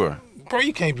drunk? Sure. Bro,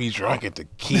 you can't be drunk at the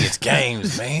kids'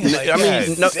 games, man. Like, I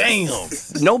mean,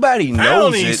 damn. Nobody knows I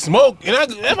don't even it. smoke, and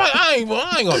I ain't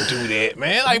gonna do that,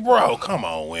 man. Like, bro, come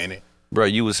on, Winnie. Bro,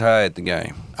 you was high at the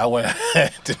game. I went.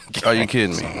 Are you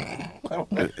kidding me?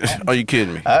 Are you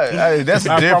kidding me? That's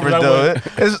I different promise I though. wouldn't.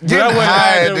 It's But I getting went high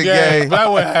high at the game. But I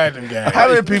went high at them games. How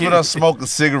many people done smoked a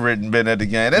cigarette and been at the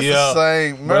game? That's the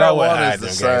same. But I went high Marijuana at is the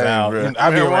them same, games. bro.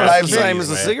 I be around Marijuana's the kids, same as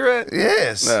a man. cigarette?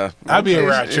 Yes. No. I be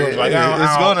around children. Like,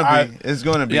 It's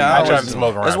gonna be. Yeah, I try to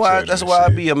smoke around children. That's why I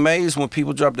be amazed when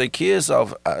people drop their kids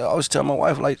off. I always tell my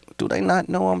wife, like, do they not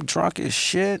know I'm drunk as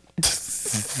shit?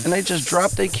 And they just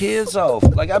drop their kids off.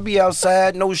 Like, I be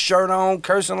outside, no shirt on,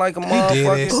 cursing like a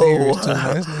motherfucker.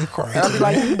 And I be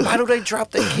like, why do they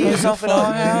drop their kids off at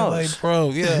our house? Like, bro,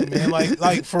 yeah, man.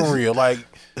 Like for real. Like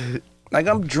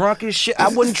I'm drunk as shit. I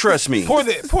wouldn't trust me. pour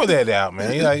that out,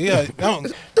 man.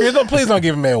 Chris, please don't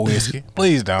give a man whiskey.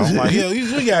 Please don't. Like,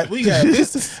 we got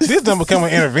this done become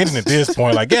an intervention at this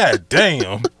point. Like, god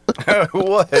damn.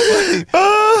 What?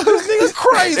 This nigga's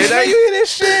crazy. It ain't- You hear this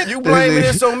shit? You blaming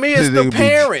this on me? It's the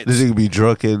parents. This nigga be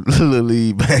drunk at Little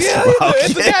League basketball.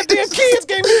 It's the goddamn kids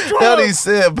game. He's drunk. That's what he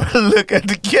said, but look at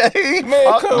the game.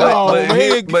 Man, come on, but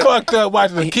man. He but- fucked up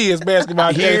watching the kids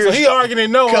basketball game. So he arguing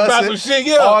and knowing about some shit.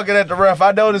 Yeah. Arguing at the ref.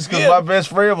 I know this because my best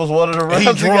friend was one of the refs. He He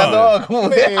got drunk. the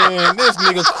argument. Man, this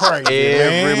nigga crazy,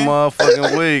 Every man.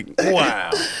 motherfucking week.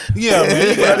 Wow. Yeah,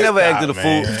 man. But I never acted a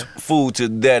man. fool to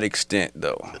that extent,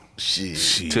 though.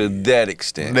 Shit. To that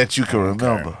extent. That you can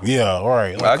remember. Yeah,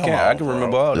 right. I Like, can come on,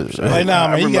 remember bro. all this shit. Like, nah,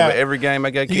 man, I you remember got- every game I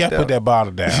got kicked You gotta out. put that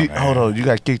bottle down. man. Hold on, you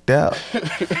got kicked out.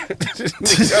 You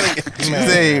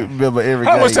say remember every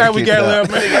How game much you time we kicked got out.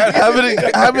 left,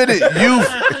 man?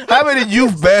 How many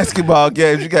youth basketball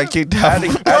games you got kicked out? I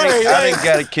didn't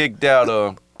got kicked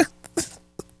out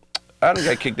I done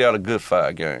got kicked out a good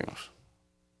 5 games.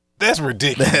 That's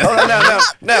ridiculous. No.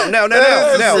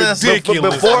 That's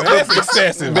ridiculous. Before- That's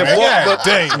excessive, man. God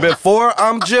damn. Before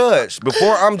I'm judged. you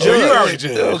already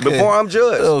judged. Okay. Before I'm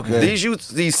judged. Okay.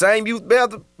 These same youth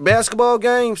basketball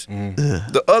games,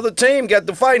 the other team got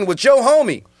to fighting with your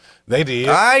homie. They did.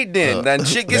 I didn't. That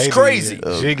shit They gets did. crazy.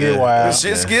 Shit get wild.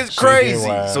 Shit gets Shit crazy. get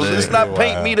wild. So Shit let's get not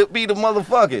paint wild. me to be the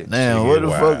motherfucker. Damn, what the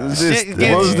fuck is this? Shit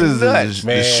gets What is this? nuts.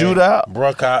 The shootout? Bro,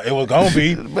 it was gonna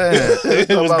be. Man, It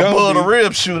was about gonna pull the be.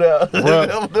 rib shootout.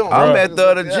 I'm at the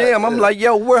other gym. I'm like,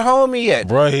 yo, where homie at?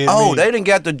 Bro, hit Oh, me. they didn't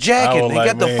got the I jacket. was They like,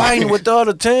 got the man. fighting with the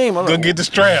other team. I'm Go like, get the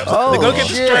straps. Oh, Go get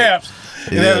the shit. straps.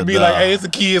 And Yeah, that'll be like, nah. hey, it's a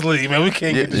kids league, man. We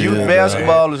can't get the youth straps.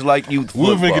 basketball is like youth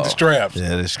We'll football. get the straps.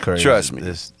 Yeah, that's crazy. Trust me.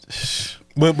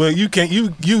 But you can't you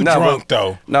Nah, drunk but-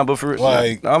 though. Nah, but for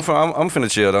Like- I'm finna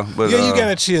chill though. But Yeah, you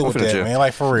gotta chill I'm with finna that, man.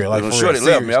 Like for real. Like for Shorty real.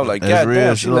 left me. I was like, That's God real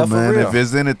damn, she shit, left for man. real. If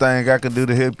there's anything I can do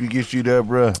to help you get you there,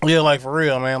 bro. Yeah, like for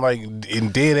real, man. Like in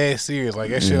dead ass serious.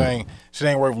 Like that shit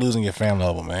ain't worth losing your family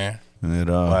over, man. At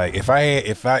all. Like if I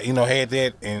had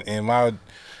that and my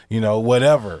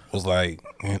whatever was like,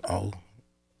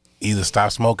 either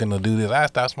stop smoking or do this, I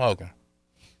stop smoking.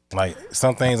 Like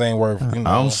some things ain't worth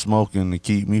I'm smoking to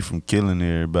keep me from killing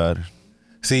everybody.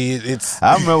 See, it's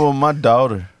I remember my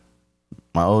daughter,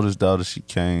 my oldest daughter, she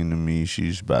came to me.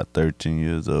 She's about 13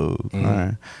 years old. Mm-hmm. All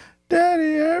right.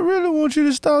 Daddy, I really want you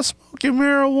to stop smoking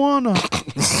marijuana.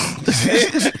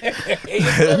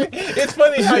 it's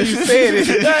funny how you said it.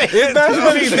 It's not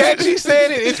funny that she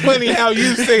said it. It's funny how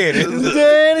you said it.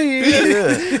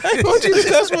 Daddy, I want you to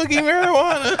stop smoking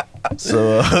marijuana.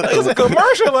 So It's a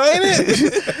commercial, ain't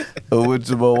it? I went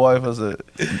to my wife. I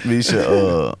said,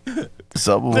 Misha,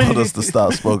 someone want us to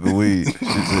stop smoking weed. She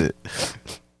said,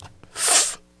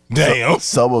 Damn.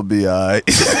 Summer be all right.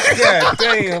 God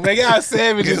damn, man. Y'all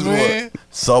savages, man.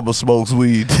 Summer smokes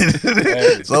weed.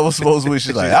 Summer smokes weed.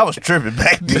 She's like, I was tripping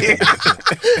back then.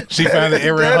 She found it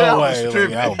every Daddy, I her was way. Like,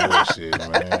 tripping. y'all bullshit,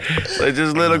 man. They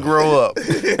just let her grow up.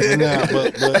 Nah,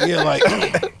 but yeah, like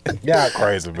y'all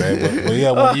crazy, man. But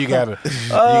yeah, when you gotta,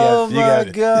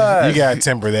 God. you gotta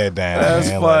temper that down. That's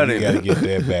man. Like, funny. you gotta get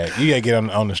that back. You gotta get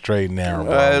on the straight and narrow.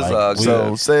 Bro. That's Like, all we- good.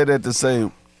 So say that to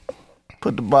say,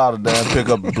 put the bottle down, pick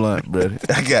up the blunt, brother.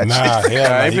 I got Nah, you. hell, I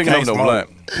nah, ain't you picking up can't no smoke. blunt.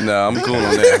 Nah, I'm cool on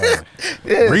that.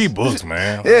 Read books,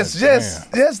 man. Yes, Like, yes,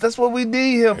 yes. That's what we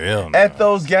need him Hell no. at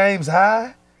those games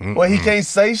high. Where he can't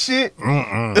say shit.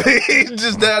 He's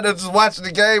just down there just watching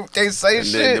the game, can't say And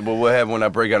shit. then, but what happened when I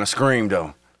break out and scream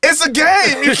though? It's a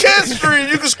game. You can't scream.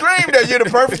 You can scream there. You're in the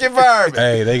perfect environment.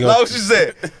 Hey, they Long gonna as you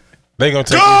said, they gonna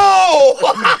take. go!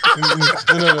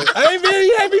 I'm very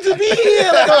happy to be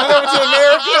here. Like I'm coming to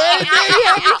America. I'm very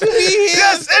happy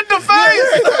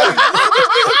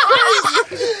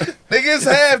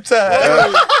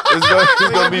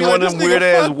It's gonna be one of them weird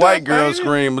ass white girls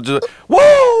screaming, just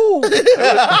woo! They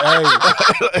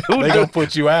gonna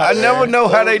put you out. I never know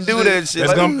how they do that shit.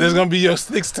 It's gonna be your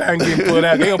 6th time getting put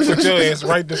out. They gonna put your ass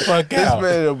right the fuck This out.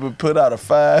 man have been put out a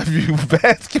 5U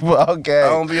basketball game. I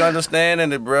don't be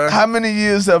understanding it, bro. How many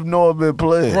years have Noah been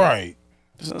playing? Right.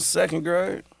 It's in 2nd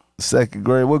grade, 2nd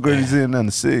grade. What grade is he in?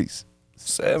 Under 6?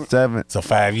 7. 7. So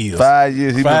 5 years. 5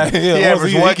 years. He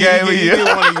averaged one game a year.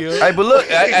 Hey, but look,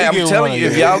 I'm get telling one you,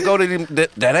 of if y'all go to them,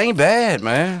 that ain't bad,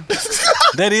 man.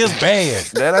 That is bad.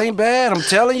 That ain't bad. I'm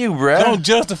telling you, bro. Don't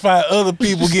justify other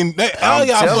people getting. All I'm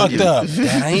y'all telling fucked you, up.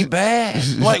 That ain't bad.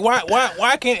 Like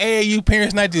why can't AAU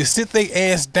parents not just sit their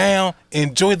ass down,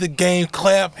 enjoy the game,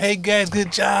 clap, hey guys,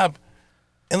 good job,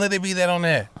 and let it be that on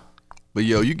that. But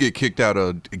yo, you get kicked out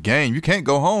of a game, you can't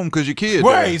go home because your kid.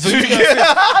 Right. So you gotta sit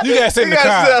in the You gotta sit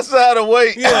car. outside and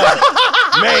wait. Yeah.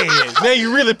 Man, now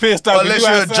you really pissed off. Unless you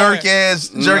you're a outside. jerk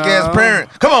ass parent.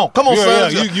 Come on, Yeah,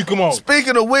 son. you come on.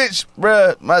 Speaking of which,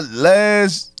 bruh, my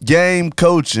last game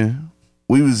coaching,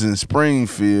 we was in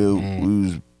Springfield. We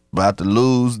was about to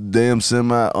lose damn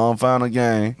final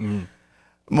game.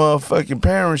 Motherfucking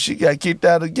parent, she got kicked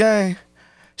out of the game.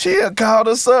 She had called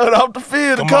her son off the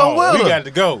field to come with We her. got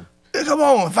to go. Come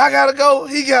on, if I gotta go,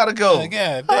 he gotta go. Oh,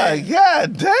 God Like,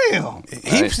 God damn.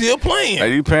 He still playing.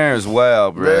 Hey, you parents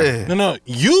wild, bro. Man. No,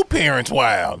 you parents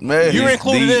wild. Man. You're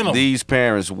included in them. These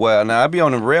parents wild. Now I be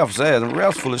on the refs' ass. The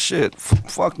refs full of shit.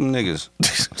 Fuck them niggas.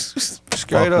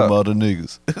 Straight Fuck up. them other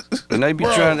niggas. And they be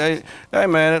trying. Hey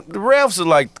man, the refs are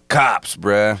like cops,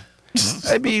 bruh.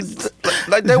 They be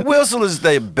like that whistle is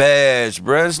their badge,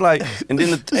 bruh. It's like, and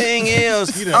then the thing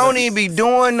is, I don't even be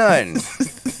doing nothing.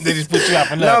 They just put you out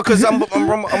for nothing. No, cause I'm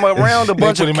around a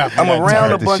bunch put of him out for I'm nothing.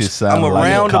 around a This bunch shit sound I'm like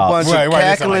around a cops. bunch of Right,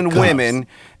 that sound like cackling cops. women,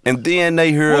 and then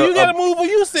they hear Well, you gotta a move where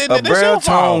you sit. a That's your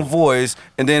baritone fault. voice,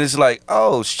 and then it's like,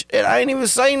 oh shit, I ain't even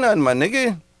say nothing, my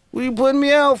nigga. What you putting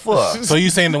me out for? So you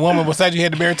saying the woman beside you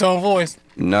had the baritone voice?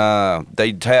 Nah,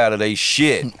 they tired of they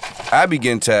shit. I be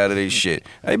getting tired of they shit.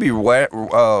 They be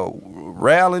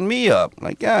rallying me up.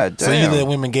 Like, God damn. So you let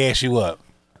women gas you up?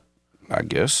 I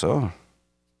guess so.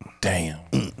 Damn.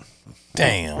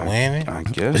 Damn, Winnie. I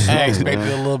guess so. I expected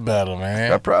man. a little better, I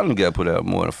man. probably got put out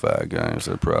more than 5 games.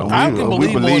 That probably. I can we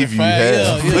believe more believe than you 5.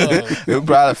 have. Yeah. It was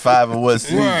probably 5 and 1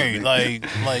 season. Right,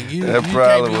 like you, That you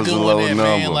probably can't be was a doing low that,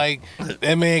 man. number. Like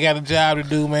that man got a job to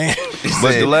do, man.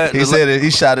 But He said that he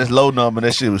shot his low number.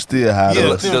 That shit was still high. Yeah,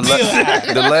 though. still-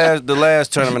 the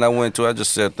last tournament I went to, I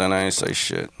just sat there and I ain't say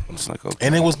shit. It's like, okay.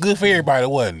 And it was good for everybody,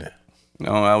 wasn't it?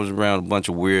 No, I was around a bunch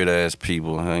of weird ass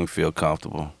people. I ain't feel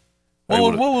comfortable.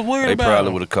 What was weird They about probably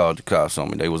them? would have called the cops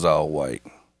on me. They was all white.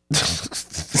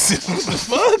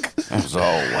 Fuck. It was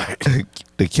all white.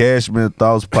 The Cashmere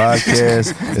Thoughts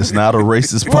podcast is not a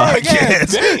racist Right,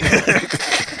 podcast.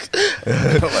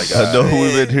 I know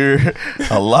we've been hearing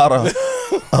a lot of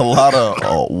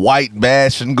white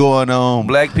bashing going on.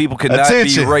 Black people cannot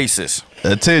Attention. be racist.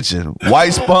 Attention,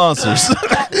 white sponsors,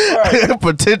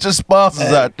 potential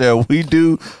sponsors out there. We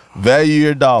do value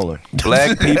your dollar.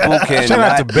 Black people cannot Shout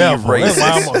out to be Bevel. That's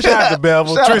why racist. I'm- Shout out to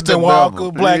Bevel. Shout out Tristan to Walker,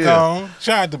 Bevel. black Yeah. owned.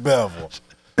 Shout out to Bevel.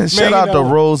 And shout you out to know-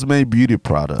 Rosemary Beauty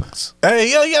Products.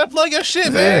 Hey, yo, you gotta plug your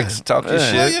shit, man. Facts. Talk your Plug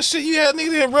shit. your shit. You had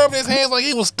niggas here rubbing his hands like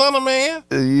he was stunner, man.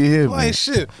 You hear me? Like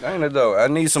shit. Ain't it though? I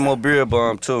need some more beer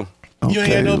bomb too. You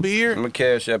ain't had no I'm beard. gonna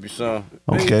cash up your son.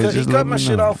 Okay, he cut, just he let cut my me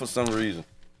shit know. off for some reason.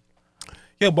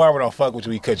 Your barber don't fuck with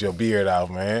you. He cut your beard off,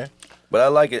 man. But I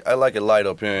like it. I like it light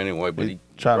up here anyway. But he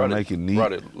Try to brought make it neat.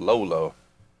 Brought it low.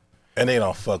 And they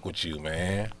don't fuck with you,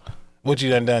 man. What you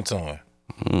done to him?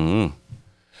 Mm-hmm.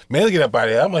 Man, let's get up out of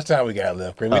here. How much time we got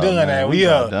left, Chris? We done man, now. we We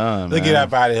about up. done, Let's get man.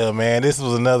 up out of here, man. This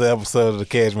was another episode of the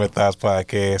Cashmere Thoughts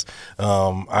podcast.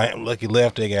 I am Lucky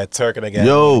Left. They got Turkey. They got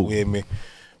Yo. me with me.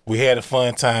 We had a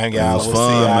fun time, y'all. It was We'll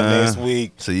fun, see y'all man. next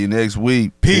week. See you next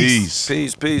week. Peace.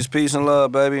 Peace and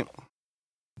love, baby.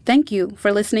 Thank you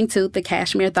for listening to the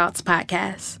Cashmere Thoughts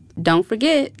podcast. Don't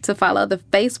forget to follow the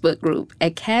Facebook group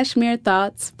at Cashmere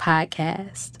Thoughts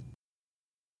Podcast.